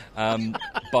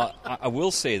 But I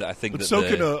will say that I think but so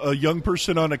can a young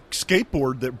person on a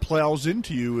skateboard that plows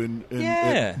into you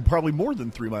at probably more than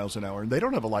 3 miles an hour, and they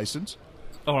don't have a license.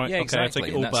 All right, yeah, okay, exactly. I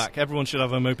take it all back. Everyone should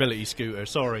have a mobility scooter,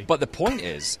 sorry. But the point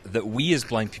is that we as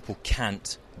blind people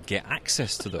can't get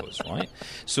access to those, right?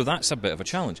 So that's a bit of a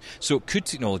challenge. So could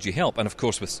technology help? And of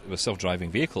course with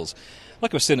self-driving vehicles,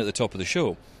 like I was saying at the top of the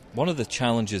show, one of the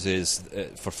challenges is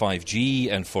for 5G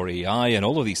and for AI and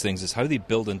all of these things is how they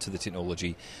build into the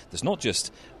technology that's not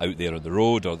just out there on the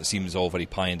road or that seems all very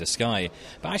pie in the sky,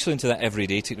 but actually into that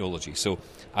everyday technology. So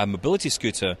a mobility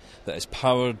scooter that is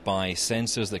powered by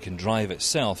sensors that can drive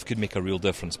itself could make a real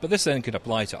difference. But this then could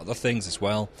apply to other things as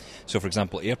well. So for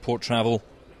example, airport travel.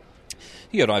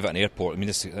 You arrive at an airport, I mean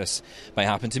this might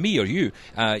happen to me or you.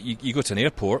 You go to an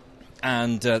airport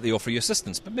and they offer you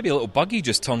assistance, but maybe a little buggy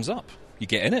just turns up. You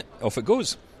get in it, off it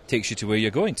goes, takes you to where you're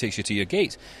going, takes you to your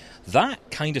gate. That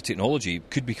kind of technology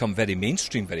could become very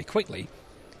mainstream very quickly.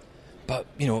 But,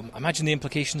 imagine the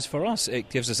implications for us. It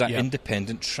gives us that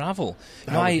independent travel.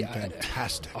 That would be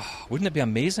fantastic. Wouldn't it be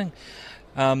amazing?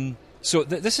 So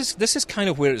this is kind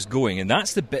of where it's going, and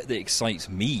that's the bit that excites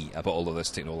me about all of this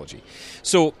technology.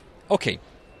 So, okay,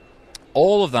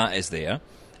 all of that is there.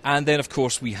 And then, of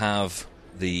course, we have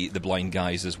the blind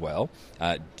guys as well.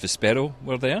 Vispero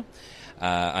were there.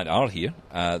 And are here.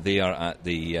 They are at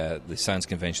the Science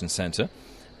Convention Centre,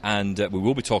 and we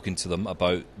will be talking to them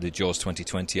about the JAWS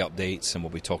 2020 updates, and we'll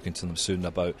be talking to them soon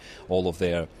about all of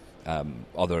their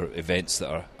other events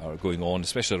that are going on,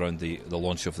 especially around the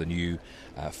launch of the new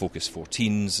Focus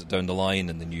 14s down the line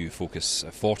and the new Focus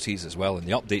 40s as well, and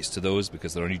the updates to those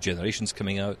because there are new generations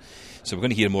coming out. So we're going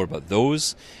to hear more about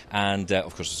those, and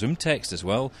of course Zoom Text as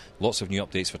well. Lots of new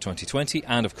updates for 2020,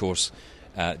 and of course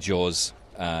JAWS.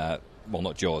 Well,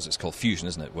 not JAWS, it's called Fusion,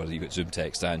 isn't it? Where you've got Zoom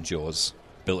Text and JAWS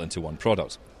built into one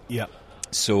product. Yeah.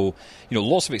 So,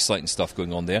 lots of exciting stuff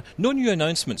going on there. No new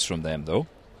announcements from them, though.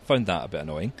 Found that a bit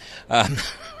annoying.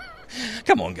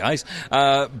 Come on, guys.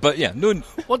 But yeah, no.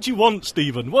 What do you want,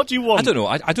 Stephen? What do you want? I don't know.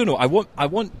 I don't know. I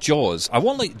want JAWS. I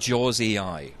want like JAWS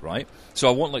AI, right? So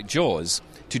I want like JAWS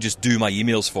to just do my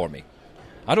emails for me.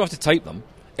 I don't have to type them.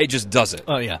 It just does it.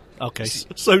 Oh, yeah. Okay.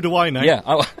 So do I now. Yeah.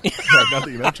 Now that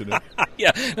you mention it.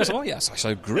 Yeah. That's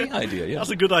actually a great idea. Yeah.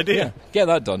 That's a good idea. Yeah. Get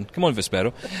that done. Come on,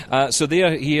 Vispero. So they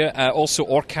are here. Also,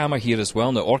 Orcam are here as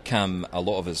well. Now, Orcam, a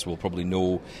lot of us will probably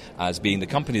know as being the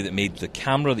company that made the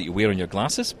camera that you wear on your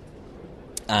glasses.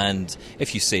 And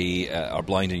if you say are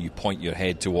blind and you point your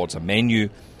head towards a menu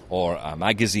or a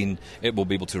magazine, it will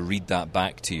be able to read that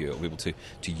back to you. It will be able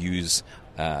to use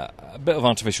a bit of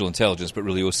artificial intelligence, but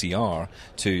really OCR,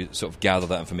 to sort of gather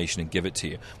that information and give it to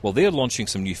you. Well, they're launching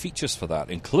some new features for that,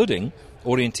 including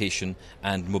orientation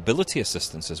and mobility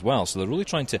assistance as well. So they're really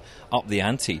trying to up the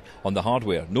ante on the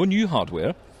hardware. No new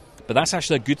hardware, but that's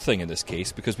actually a good thing in this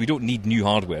case because we don't need new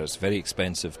hardware. It's very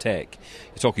expensive tech.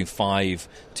 You're talking 5,000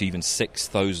 to even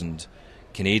 6,000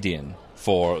 Canadian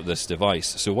for this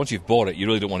device. So once you've bought it, you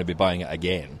really don't want to be buying it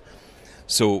again.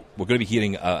 So we're going to be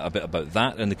hearing a bit about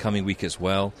that in the coming week as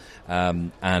well.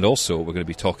 And also we're going to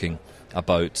be talking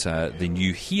about the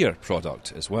new Hear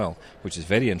product as well, which is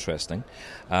very interesting.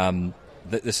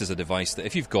 This is a device that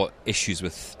if you've got issues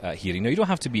with hearing, now you don't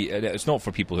have to be, it's not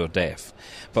for people who are deaf,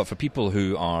 but for people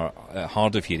who are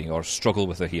hard of hearing or struggle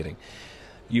with their hearing,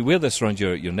 you wear this around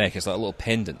your neck. It's like a little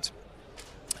pendant.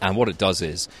 And what it does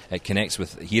is it connects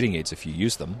with hearing aids if you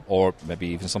use them, or maybe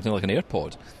even something like an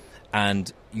AirPod.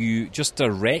 And you just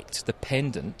direct the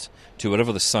pendant to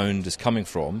wherever the sound is coming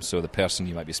from, so the person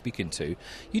you might be speaking to,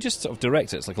 you just sort of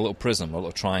direct it. It's like a little prism or a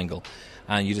little triangle,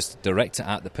 and you just direct it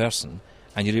at the person,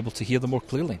 and you're able to hear them more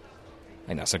clearly.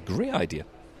 And that's a great idea.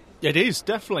 It is,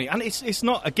 definitely. And it's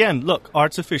not, again, look,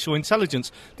 artificial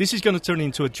intelligence. This is going to turn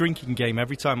into a drinking game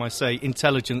every time I say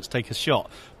intelligence, take a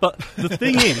shot. But the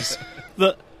thing is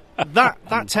that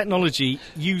technology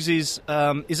uses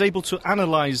is able to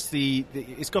analyse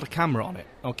it's got a camera on it,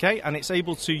 okay? And it's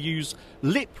able to use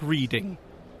lip reading.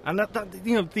 And that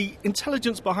the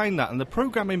intelligence behind that and the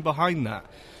programming behind that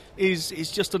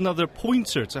is just another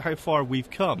pointer to how far we've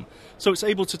come. So it's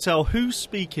able to tell who's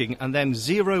speaking and then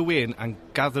zero in and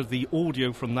gather the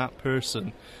audio from that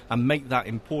person and make that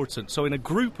important. So in a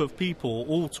group of people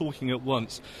all talking at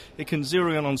once, it can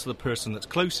zero in onto the person that's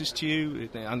closest to you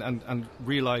and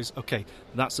realise, okay,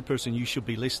 that's the person you should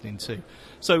be listening to.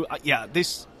 So,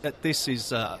 this is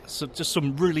just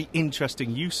some really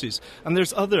interesting uses. And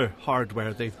there's other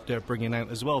hardware they're bringing out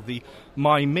as well, the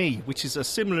MyMe, which is a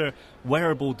similar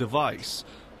wearable device,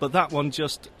 but that one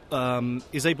just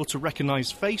is able to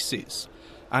recognise faces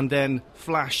and then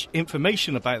flash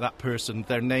information about that person,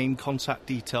 their name, contact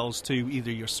details to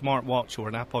either your smartwatch or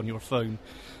an app on your phone.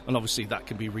 And obviously that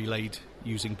can be relayed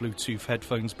using Bluetooth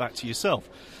headphones back to yourself.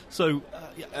 So,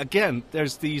 again,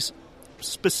 there's these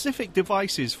specific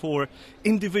devices for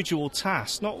individual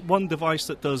tasks, not one device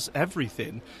that does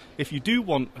everything. If you do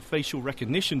want a facial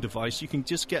recognition device, you can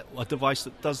just get a device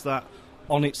that does that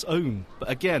on its own. But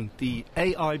again, the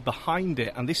AI behind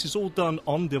it, and this is all done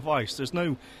on device, there's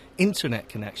no internet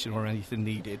connection or anything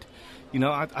needed.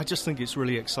 I just think it's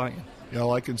really exciting.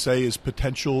 All I can say is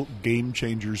potential game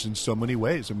changers in so many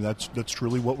ways. I mean, that's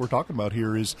truly what we're talking about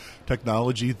here, is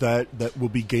technology that will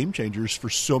be game changers for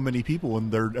so many people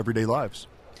in their everyday lives.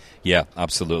 Yeah,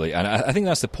 absolutely. And I think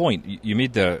that's the point you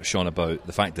made there, Sean, about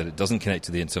the fact that it doesn't connect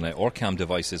to the internet or CAM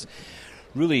devices.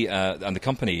 Really, and the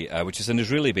company, which is an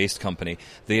Israeli-based company,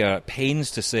 they are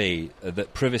pains to say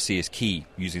that privacy is key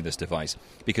using this device.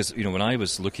 Because, when I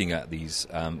was looking at these,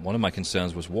 one of my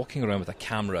concerns was walking around with a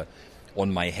camera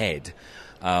on my head.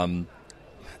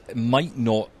 It might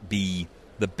not be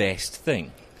the best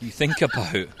thing. You think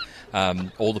about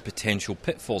all the potential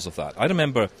pitfalls of that. I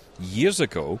remember years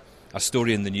ago a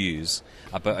story in the news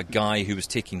about a guy who was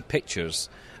taking pictures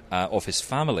of his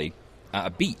family at a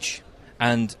beach.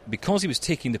 And because he was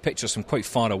taking the pictures from quite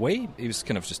far away, he was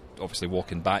kind of just obviously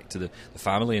walking back to the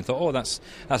family and thought, oh, that's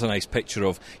a nice picture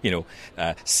of,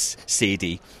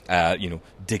 Sadie,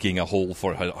 digging a hole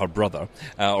for her brother,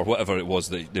 or whatever it was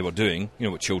that they were doing. You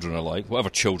know what children are like,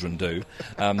 whatever children do.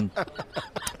 A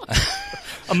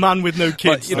man with no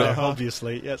kids, but,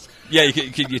 obviously, yes. Yeah,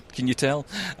 can you tell?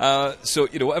 So,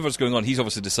 whatever's going on, he's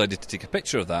obviously decided to take a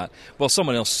picture of that. Well,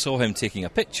 someone else saw him taking a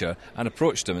picture and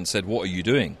approached him and said, what are you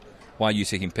doing? Why are you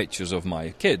taking pictures of my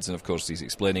kids? And of course he's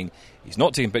explaining he's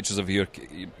not taking pictures of your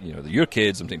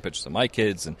kids, I'm taking pictures of my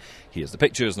kids, and here's the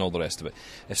pictures and all the rest of it.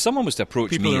 If someone was to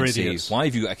approach me and say, why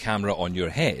have you got a camera on your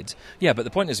head? Yeah, but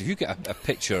the point is, if you get a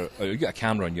picture, or you get a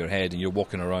camera on your head and you're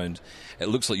walking around, it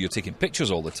looks like you're taking pictures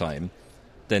all the time,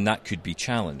 then that could be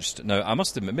challenged. Now, I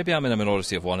must admit, maybe I'm in a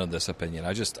minority of one on this opinion.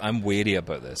 I'm wary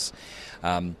about this.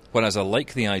 Whereas I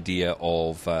like the idea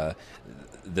of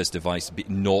this device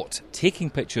not taking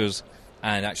pictures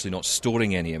and actually not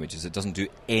storing any images. It doesn't do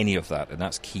any of that, and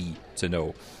that's key to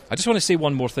know. I just want to say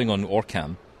one more thing on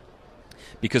OrCam,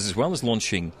 because as well as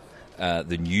launching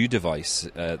the new device,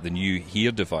 the new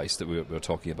Hear device that we're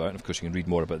talking about, and of course you can read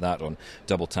more about that on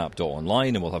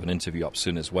doubletap.online, and we'll have an interview up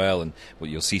soon as well, and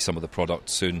you'll see some of the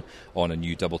products soon on a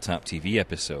new Double Tap TV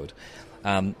episode.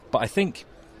 But I think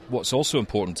what's also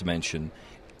important to mention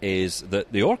is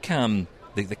that the OrCam,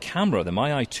 the camera, the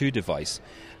MyEye2 device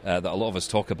that a lot of us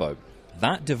talk about,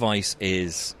 that device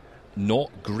is not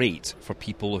great for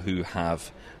people who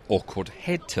have awkward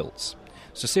head tilts.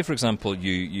 So say, for example,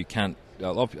 you can't...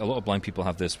 A lot of blind people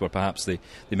have this where perhaps they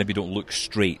maybe don't look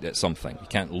straight at something. You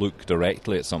can't look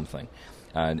directly at something.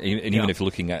 And even if you're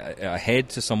looking ahead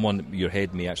to someone, your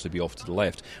head may actually be off to the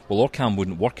left. Well, OrCam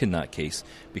wouldn't work in that case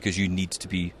because you need to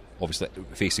be, obviously,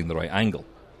 facing the right angle.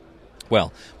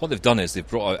 Well, what they've done is they've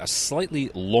brought out a slightly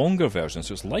longer version,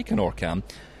 so it's like an Orcam,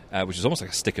 which is almost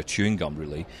like a stick of chewing gum,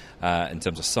 really, in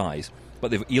terms of size. But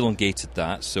they've elongated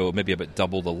that, so maybe about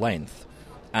double the length.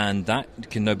 And that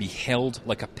can now be held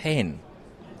like a pen.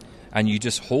 And you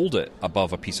just hold it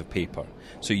above a piece of paper.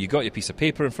 So you got your piece of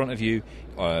paper in front of you,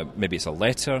 maybe it's a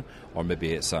letter, or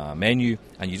maybe it's a menu,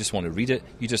 and you just want to read it.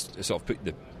 You just sort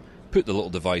of put the little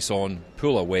device on,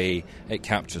 pull away, it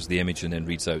captures the image and then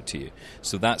reads out to you.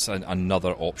 So that's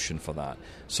another option for that.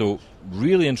 So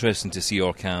really interesting to see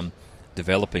Orcam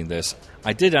developing this.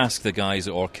 I did ask the guys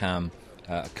at Orcam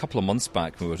a couple of months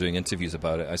back when we were doing interviews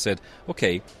about it. I said,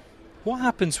 okay, what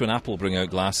happens when Apple bring out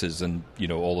glasses and,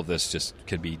 all of this just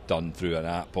can be done through an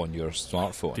app on your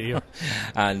smartphone? Dear.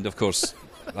 And, of course,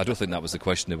 I don't think that was the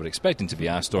question they were expecting to be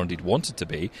asked or indeed wanted to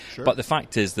be. Sure. But the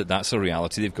fact is that that's a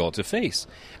reality they've got to face.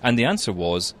 And the answer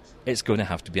was, it's going to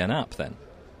have to be an app then.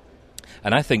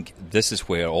 And I think this is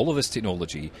where all of this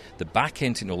technology, the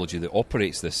back-end technology that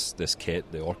operates this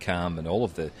kit, the Orcam and all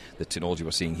of the technology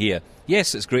we're seeing here,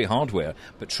 yes, it's great hardware,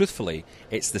 but truthfully,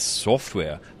 it's the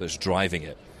software that's driving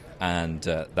it. And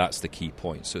that's the key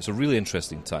point. So it's a really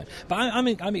interesting time. But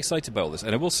I'm excited about all this.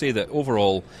 And I will say that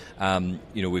overall,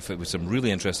 we've had some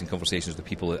really interesting conversations with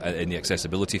people in the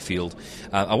accessibility field.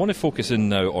 I want to focus in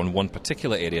now on one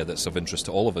particular area that's of interest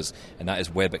to all of us, and that is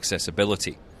web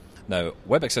accessibility. Now,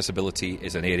 web accessibility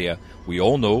is an area we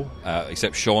all know,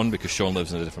 except Sean, because Sean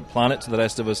lives on a different planet to the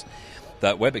rest of us,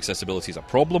 that web accessibility is a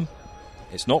problem.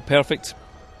 It's not perfect.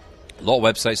 A lot of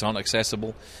websites aren't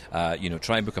accessible.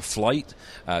 Try and book a flight,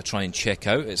 try and check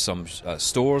out at some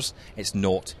stores. It's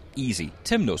not easy.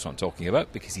 Tim knows what I'm talking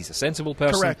about because he's a sensible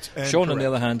person. Correct. Sean, on the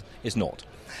other hand, is not.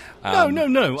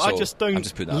 No. So I just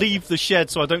don't leave the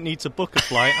shed, so I don't need to book a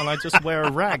flight, and I just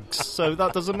wear rags, so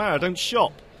that doesn't matter. I don't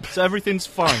shop, so everything's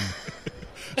fine.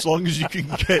 As long as you can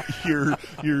get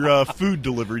your food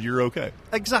delivered, you're okay.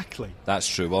 Exactly. That's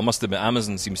true. Well, I must admit,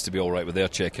 Amazon seems to be all right with their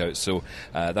checkout, so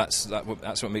that's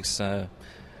what makes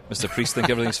Mr. Priest think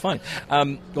everything's fine.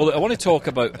 Well, I want to talk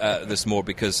about this more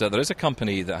because there is a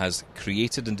company that has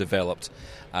created and developed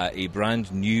a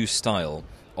brand new style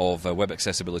of a web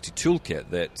accessibility toolkit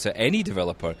that any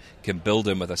developer can build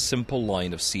in with a simple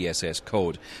line of CSS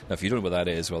code. Now, if you don't know what that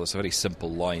is, well, it's a very simple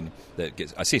line that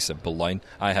gets... I say simple line,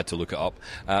 I had to look it up,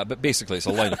 but basically it's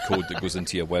a line of code that goes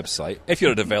into your website. If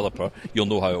you're a developer, you'll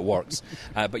know how it works.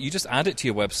 But you just add it to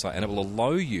your website and it will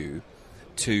allow you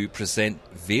to present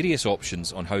various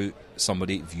options on how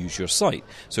somebody views your site.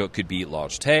 So it could be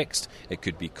large text, it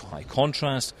could be high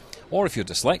contrast, or if you're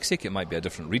dyslexic, it might be a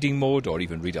different reading mode or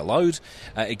even read aloud.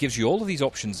 It gives you all of these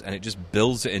options and it just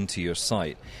builds it into your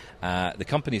site. The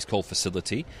company is called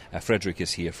Facility. Frederick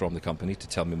is here from the company to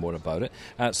tell me more about it.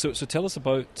 So tell us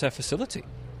about Facility.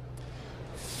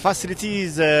 Facility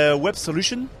is a web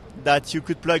solution that you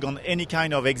could plug on any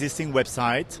kind of existing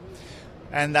website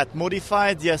and that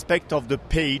modifies the aspect of the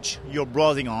page you're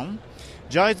browsing on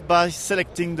just by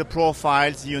selecting the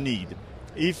profiles you need.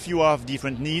 If you have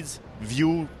different needs,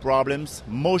 view problems,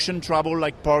 motion trouble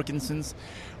like Parkinson's,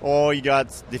 or you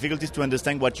got difficulties to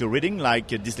understand what you're reading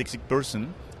like a dyslexic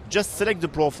person, just select the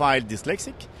profile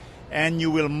dyslexic and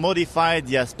you will modify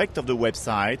the aspect of the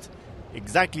website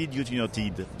exactly due to your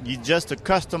need. It's just a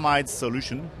customized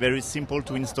solution, very simple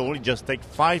to install. It just takes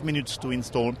 5 minutes to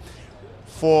install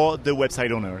for the website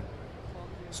owner.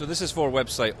 So this is for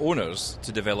website owners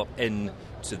to develop into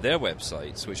their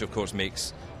websites, which of course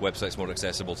makes websites more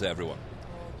accessible to everyone.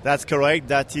 That's correct.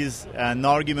 That is an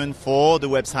argument for the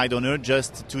website owner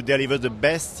just to deliver the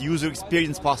best user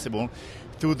experience possible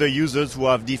to the users who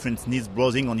have different needs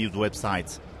browsing on your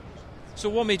websites. So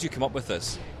what made you come up with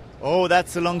this? Oh,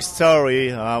 that's a long story.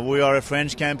 We are a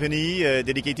French company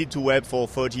dedicated to web for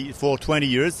 20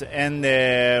 years.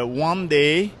 And one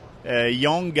day, a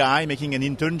young guy making an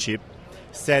internship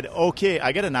said, okay,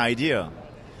 I got an idea.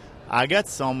 I got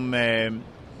some...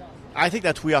 I think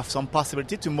that we have some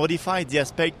possibility to modify the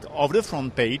aspect of the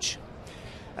front page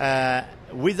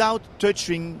without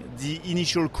touching the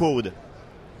initial code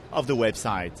of the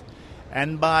website.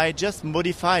 And by just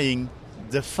modifying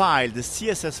the file, the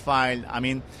CSS file,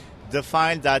 the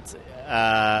file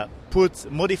that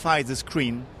modifies the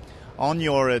screen on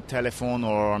your telephone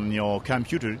or on your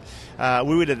computer,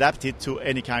 we will adapt it to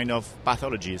any kind of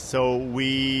pathology. So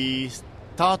we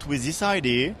start with this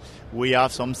idea. We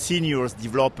have some senior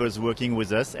developers working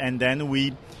with us, and then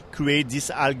we create this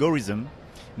algorithm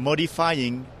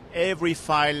modifying every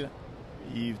file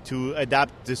to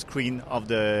adapt the screen of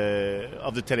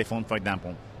the telephone, for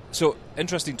example. So,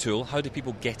 interesting tool. How do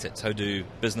people get it? How do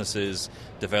businesses,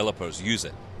 developers use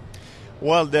it?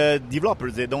 Well, the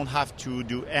developers, they don't have to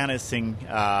do anything.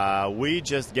 We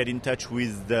just get in touch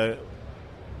with the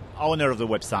owner of the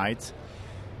website.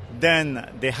 Then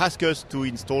they ask us to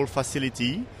install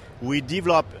facility. We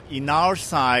develop in our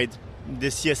side the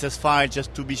CSS file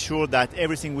just to be sure that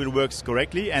everything will work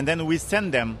correctly. And then we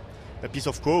send them a piece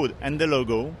of code and the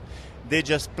logo. They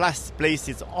just place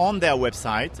it on their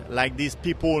website. Like these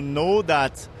people know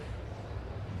that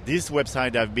this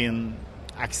website have been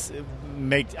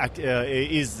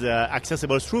is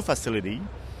accessible through facility.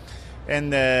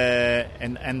 And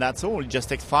that's all. It just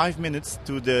takes 5 minutes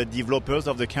to the developers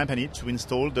of the company to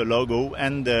install the logo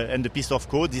and the piece of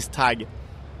code, this tag.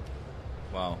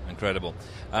 Wow, incredible.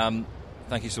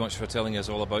 Thank you so much for telling us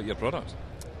all about your product.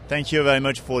 Thank you very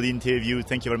much for the interview.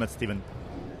 Thank you very much, Stephen.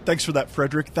 Thanks for that,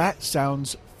 Frederick. That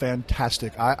sounds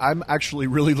fantastic. I'm actually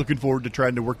really looking forward to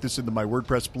trying to work this into my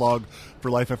WordPress blog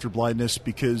for Life After Blindness,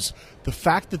 because the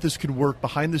fact that this can work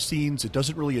behind the scenes, it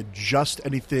doesn't really adjust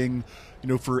anything,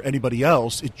 for anybody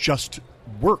else. It just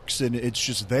works and it's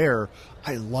just there.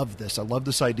 I love this. I love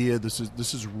this idea. This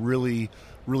is really,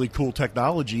 really cool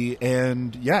technology.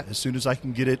 And yeah, as soon as I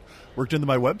can get it worked into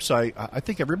my website, I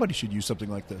think everybody should use something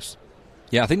like this.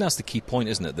 Yeah, I think that's the key point,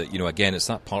 isn't it? That, again, it's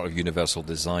that part of universal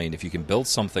design. If you can build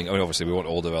something, obviously we want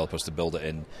all developers to build it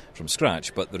in from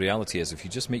scratch, but the reality is if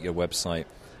you just make your website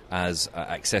as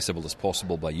accessible as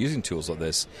possible by using tools like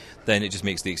this, then it just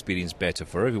makes the experience better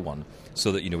for everyone,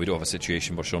 so that, we don't have a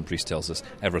situation where Sean Priest tells us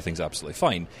everything's absolutely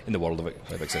fine in the world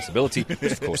of accessibility,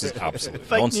 which of course is absolute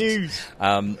nonsense.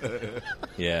 News.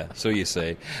 Yeah, so you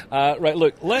say. Right,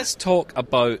 look, let's talk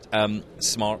about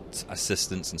smart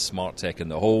assistants and smart tech in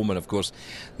the home, and of course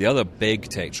the other big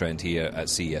tech trend here at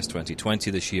CES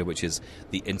 2020 this year, which is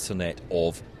the Internet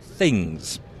of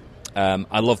Things.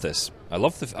 I love this. I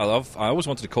always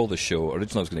wanted to call this show,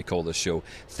 originally I was going to call this show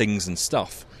Things and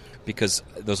Stuff, because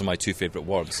those are my two favourite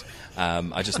words.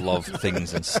 I just love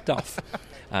things and stuff.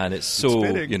 And it's so,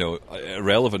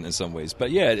 irrelevant in some ways.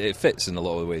 But yeah, it fits in a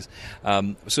lot of ways.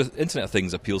 So Internet of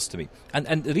Things appeals to me.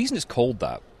 And the reason it's called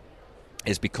that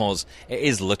is because it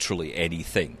is literally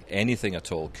anything. Anything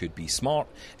at all could be smart.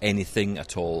 Anything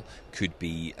at all could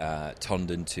be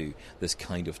turned into this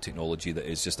kind of technology that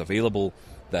is just available,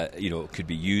 that could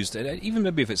be used, and even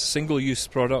maybe if it's a single-use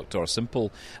product or a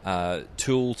simple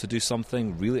tool to do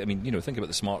something. Really, think about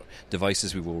the smart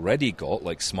devices we've already got,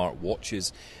 like smart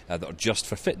watches that are just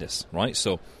for fitness, right?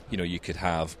 So you could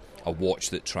have a watch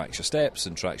that tracks your steps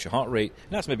and tracks your heart rate,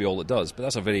 and that's maybe all it does, but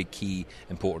that's a very key,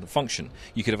 important function.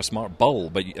 You could have a smart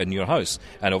bulb in your house,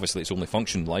 and obviously its only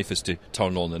function in life is to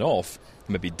turn on and off,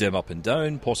 maybe dim up and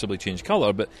down, possibly change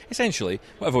colour, but essentially,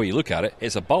 whatever way you look at it,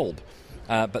 it's a bulb.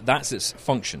 But that's its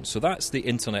function. So that's the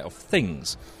Internet of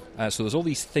Things. So there's all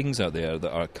these things out there that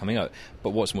are coming out. But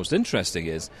what's most interesting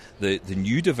is the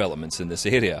new developments in this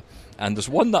area. And there's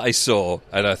one that I saw,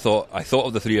 and I thought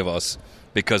of the three of us,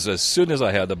 because as soon as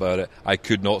I heard about it, I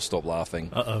could not stop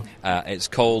laughing. It's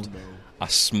called a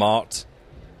smart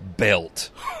belt.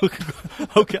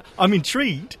 Okay, I'm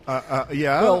intrigued.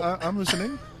 I'm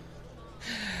listening.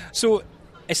 So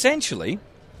essentially,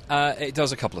 it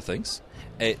does a couple of things.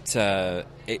 It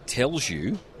tells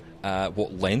you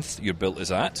what length your belt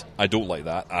is at. I don't like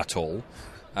that at all.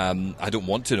 I don't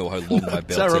want to know how long my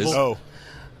belt is. No,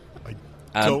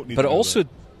 I don't need but to know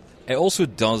it also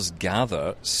does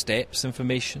gather steps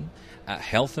information,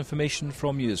 health information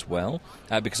from you as well,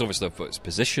 because obviously I've put its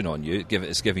position on you.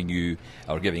 It's giving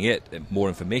it more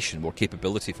information, more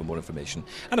capability for more information,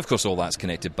 and of course all that's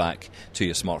connected back to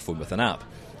your smartphone with an app.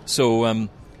 So.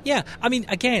 Yeah,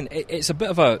 again, it's a bit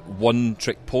of a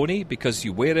one-trick pony, because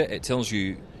you wear it, it tells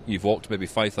you you've walked maybe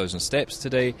 5,000 steps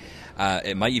today.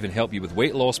 It might even help you with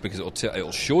weight loss, because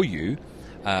it'll show you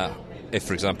if,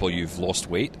 for example, you've lost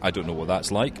weight. I don't know what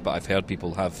that's like, but I've heard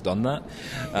people have done that.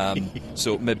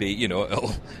 So maybe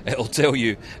it'll tell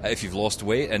you if you've lost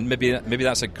weight, and maybe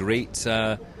that's a great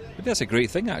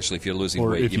thing actually if you're losing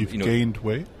weight. Or if you've gained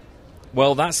weight.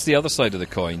 Well, that's the other side of the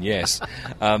coin. Yes.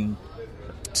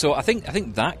 So I think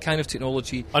that kind of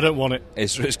technology, I don't want it.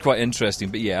 It's quite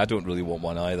interesting, but yeah, I don't really want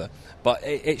one either. But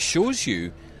it shows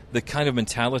you the kind of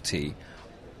mentality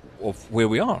of where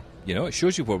we are. It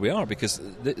shows you where we are, because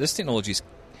this technology is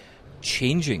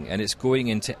changing and it's going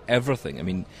into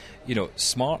everything.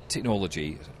 Smart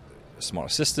technology,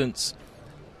 smart assistants,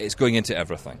 it's going into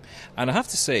everything. And I have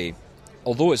to say,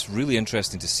 although it's really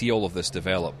interesting to see all of this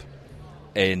develop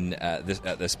at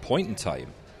this point in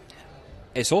time,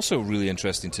 it's also really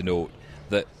interesting to note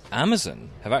that Amazon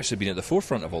have actually been at the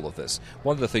forefront of all of this.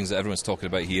 One of the things that everyone's talking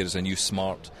about here is a new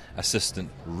smart assistant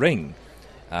Ring,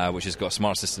 which has got a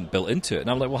smart assistant built into it. And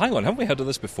I'm like, well, hang on, haven't we heard of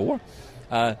this before?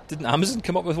 Didn't Amazon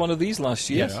come up with one of these last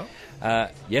year?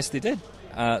 Yes, they did.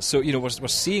 So, we're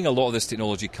seeing a lot of this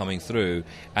technology coming through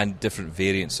and different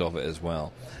variants of it as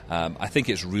well. I think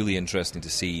it's really interesting to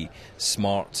see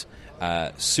smart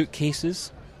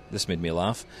suitcases. This made me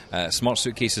laugh. Smart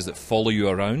suitcases that follow you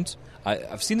around.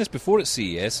 I've seen this before at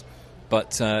CES,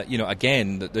 but,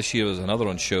 again, this year was another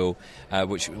on show,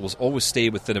 which will always stay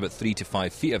within about 3 to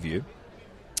 5 feet of you.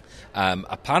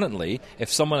 Apparently, if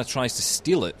someone tries to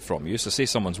steal it from you, so say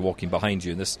someone's walking behind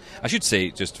you, and this, I should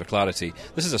say, just for clarity,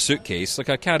 this is a suitcase, like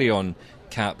a carry-on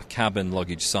cabin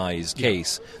luggage size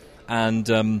case,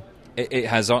 and it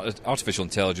has artificial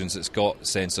intelligence, it's got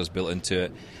sensors built into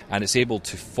it, and it's able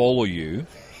to follow you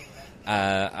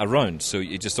around. So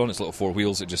you just on its little 4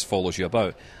 wheels, it just follows you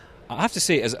about. I have to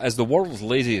say, as the world's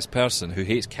laziest person who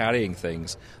hates carrying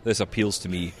things, this appeals to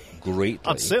me greatly.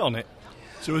 I'd sit on it.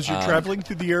 So as you're traveling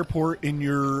through the airport in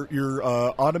your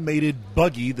automated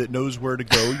buggy that knows where to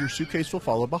go, your suitcase will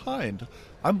follow behind.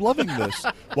 I'm loving this.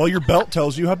 While your belt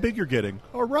tells you how big you're getting.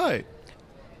 All right.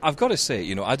 I've got to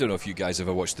say, I don't know if you guys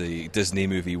ever watched the Disney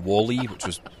movie WALL-E, which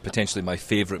was potentially my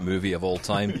favourite movie of all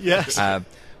time. Yes.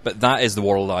 But that is the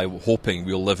world I'm hoping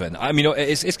we'll live in. I mean,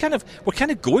 it's kind of, we're kind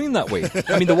of going that way.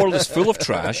 I mean, the world is full of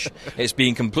trash. It's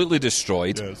being completely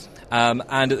destroyed. Yes. And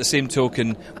at the same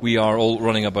token, we are all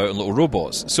running about in little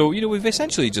robots. So, we've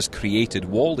essentially just created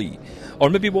WALL-E.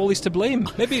 Or maybe WALL-E's to blame.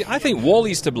 I think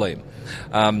WALL-E's to blame.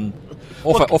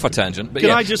 Off a tangent. But Can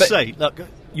I just say, look,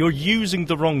 you're using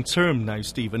the wrong term now,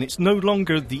 Stephen. It's no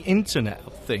longer the Internet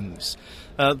of Things.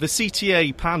 The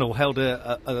CTA panel held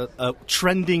a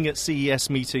trending at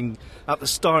CES meeting at the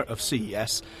start of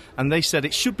CES, and they said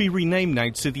it should be renamed now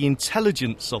to the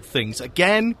intelligence of things.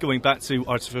 Again, going back to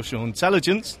artificial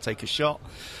intelligence, take a shot.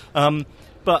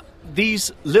 But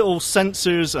these little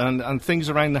sensors and things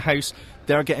around the house,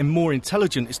 they're getting more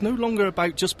intelligent. It's no longer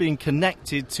about just being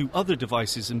connected to other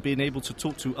devices and being able to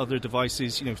talk to other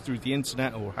devices, through the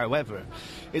internet or however.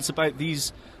 It's about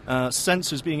these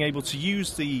sensors being able to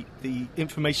use the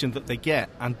information that they get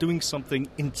and doing something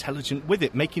intelligent with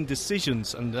it, making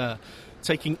decisions and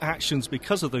taking actions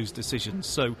because of those decisions.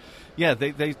 So, yeah,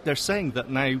 they're saying that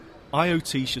now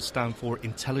IoT should stand for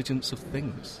Intelligence of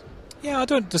Things. Yeah, I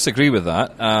don't disagree with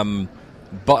that.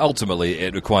 But ultimately,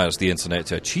 it requires the internet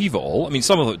to achieve it all. I mean,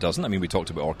 some of it doesn't. I mean, we talked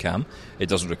about OrCam. It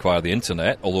doesn't require the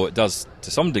internet, although it does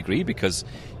to some degree because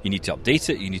you need to update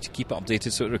it, you need to keep it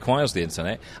updated, so it requires the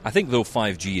internet. I think, though,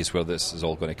 5G is where this is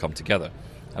all going to come together.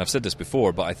 And I've said this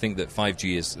before, but I think that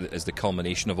 5G is the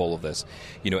culmination of all of this.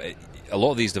 A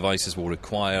lot of these devices will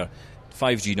require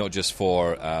 5G not just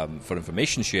for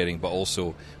information sharing, but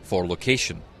also for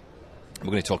location. We're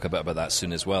going to talk a bit about that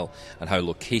soon as well, and how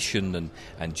location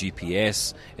and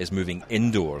GPS is moving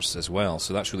indoors as well.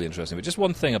 So that's really interesting. But just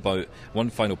one final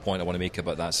point I want to make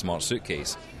about that smart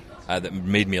suitcase that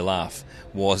made me laugh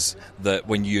was that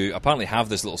when you apparently have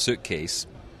this little suitcase,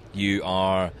 you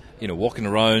are walking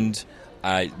around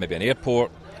maybe an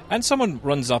airport, and someone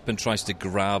runs up and tries to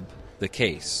grab the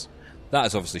case. That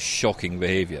is obviously shocking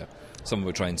behaviour. Someone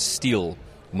would try and steal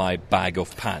my bag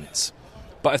of pants.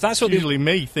 But if that's what usually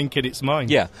me thinking it's mine.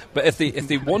 Yeah, but if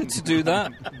they want to do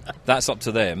that, that's up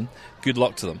to them. Good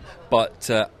luck to them. But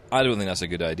I don't think that's a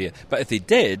good idea. But if they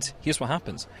did, here's what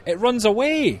happens: it runs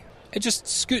away. It just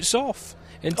scoots off.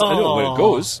 I don't know where it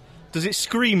goes. Does it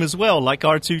scream as well, like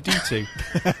R2-D2?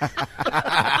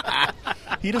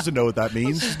 He doesn't know what that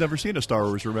means. He's never seen a Star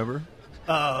Wars. Remember?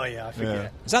 Oh, yeah, I forget. Yeah.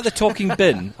 Is that the talking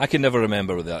bin? I can never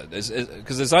remember with that.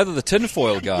 Because it's either the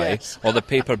tinfoil guy or the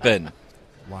paper bin.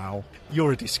 Wow.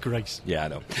 You're a disgrace. Yeah, I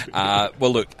know.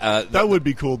 Well, look. That would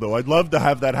be cool, though. I'd love to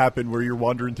have that happen where you're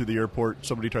wandering through the airport,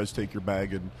 somebody tries to take your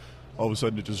bag, and all of a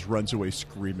sudden it just runs away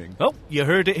screaming. Well, you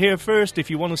heard it here first. If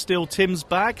you want to steal Tim's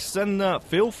bags, then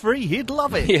feel free. He'd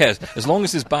love it. Yes, as long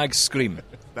as his bags scream.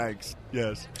 Thanks.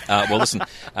 Yes. Well, listen,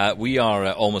 we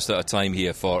are almost out of time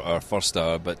here for our first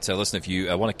hour, but listen, if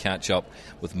you want to catch up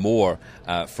with more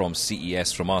from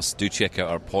CES from us, do check out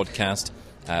our podcast.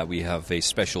 We have a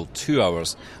special 2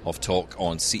 hours of talk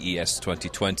on CES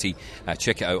 2020.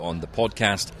 Check it out on the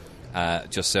podcast.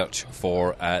 Just search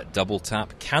for Double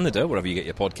Tap Canada, wherever you get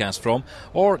your podcast from,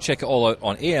 or check it all out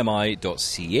on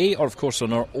ami.ca, or of course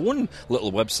on our own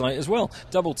little website as well,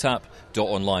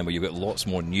 doubletap.online, where you've got lots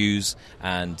more news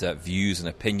and views and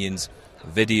opinions,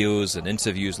 videos and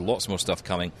interviews, lots more stuff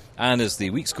coming. And as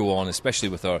the weeks go on, especially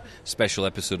with our special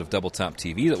episode of Double Tap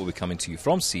TV that will be coming to you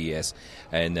from CES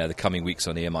in the coming weeks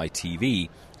on AMI TV,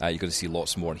 you're going to see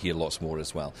lots more and hear lots more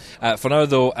as well. For now,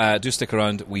 though, do stick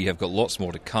around. We have got lots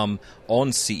more to come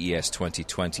on CES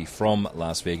 2020 from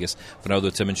Las Vegas. For now,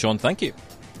 though, Tim and Sean, thank you.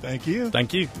 Thank you.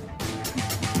 Thank you.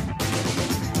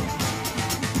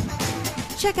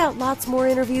 Check out lots more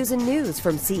interviews and news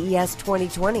from CES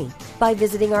 2020 by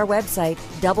visiting our website,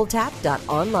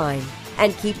 doubletap.online.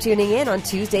 And keep tuning in on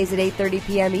Tuesdays at 8:30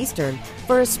 p.m. Eastern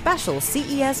for a special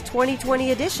CES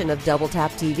 2020 edition of Double Tap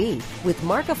TV with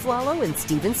Mark Aflalo and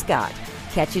Stephen Scott.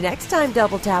 Catch you next time,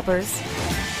 Double Tappers.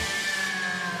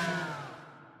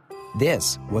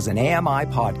 This was an AMI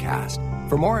podcast.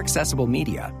 For more accessible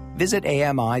media, visit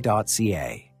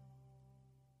ami.ca.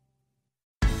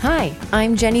 Hi,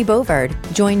 I'm Jenny Bovard.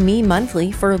 Join me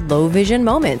monthly for Low Vision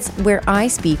Moments, where I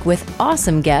speak with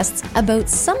awesome guests about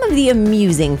some of the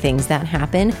amusing things that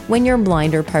happen when you're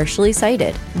blind or partially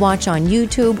sighted. Watch on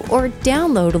YouTube or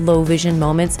download Low Vision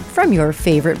Moments from your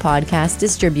favorite podcast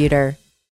distributor.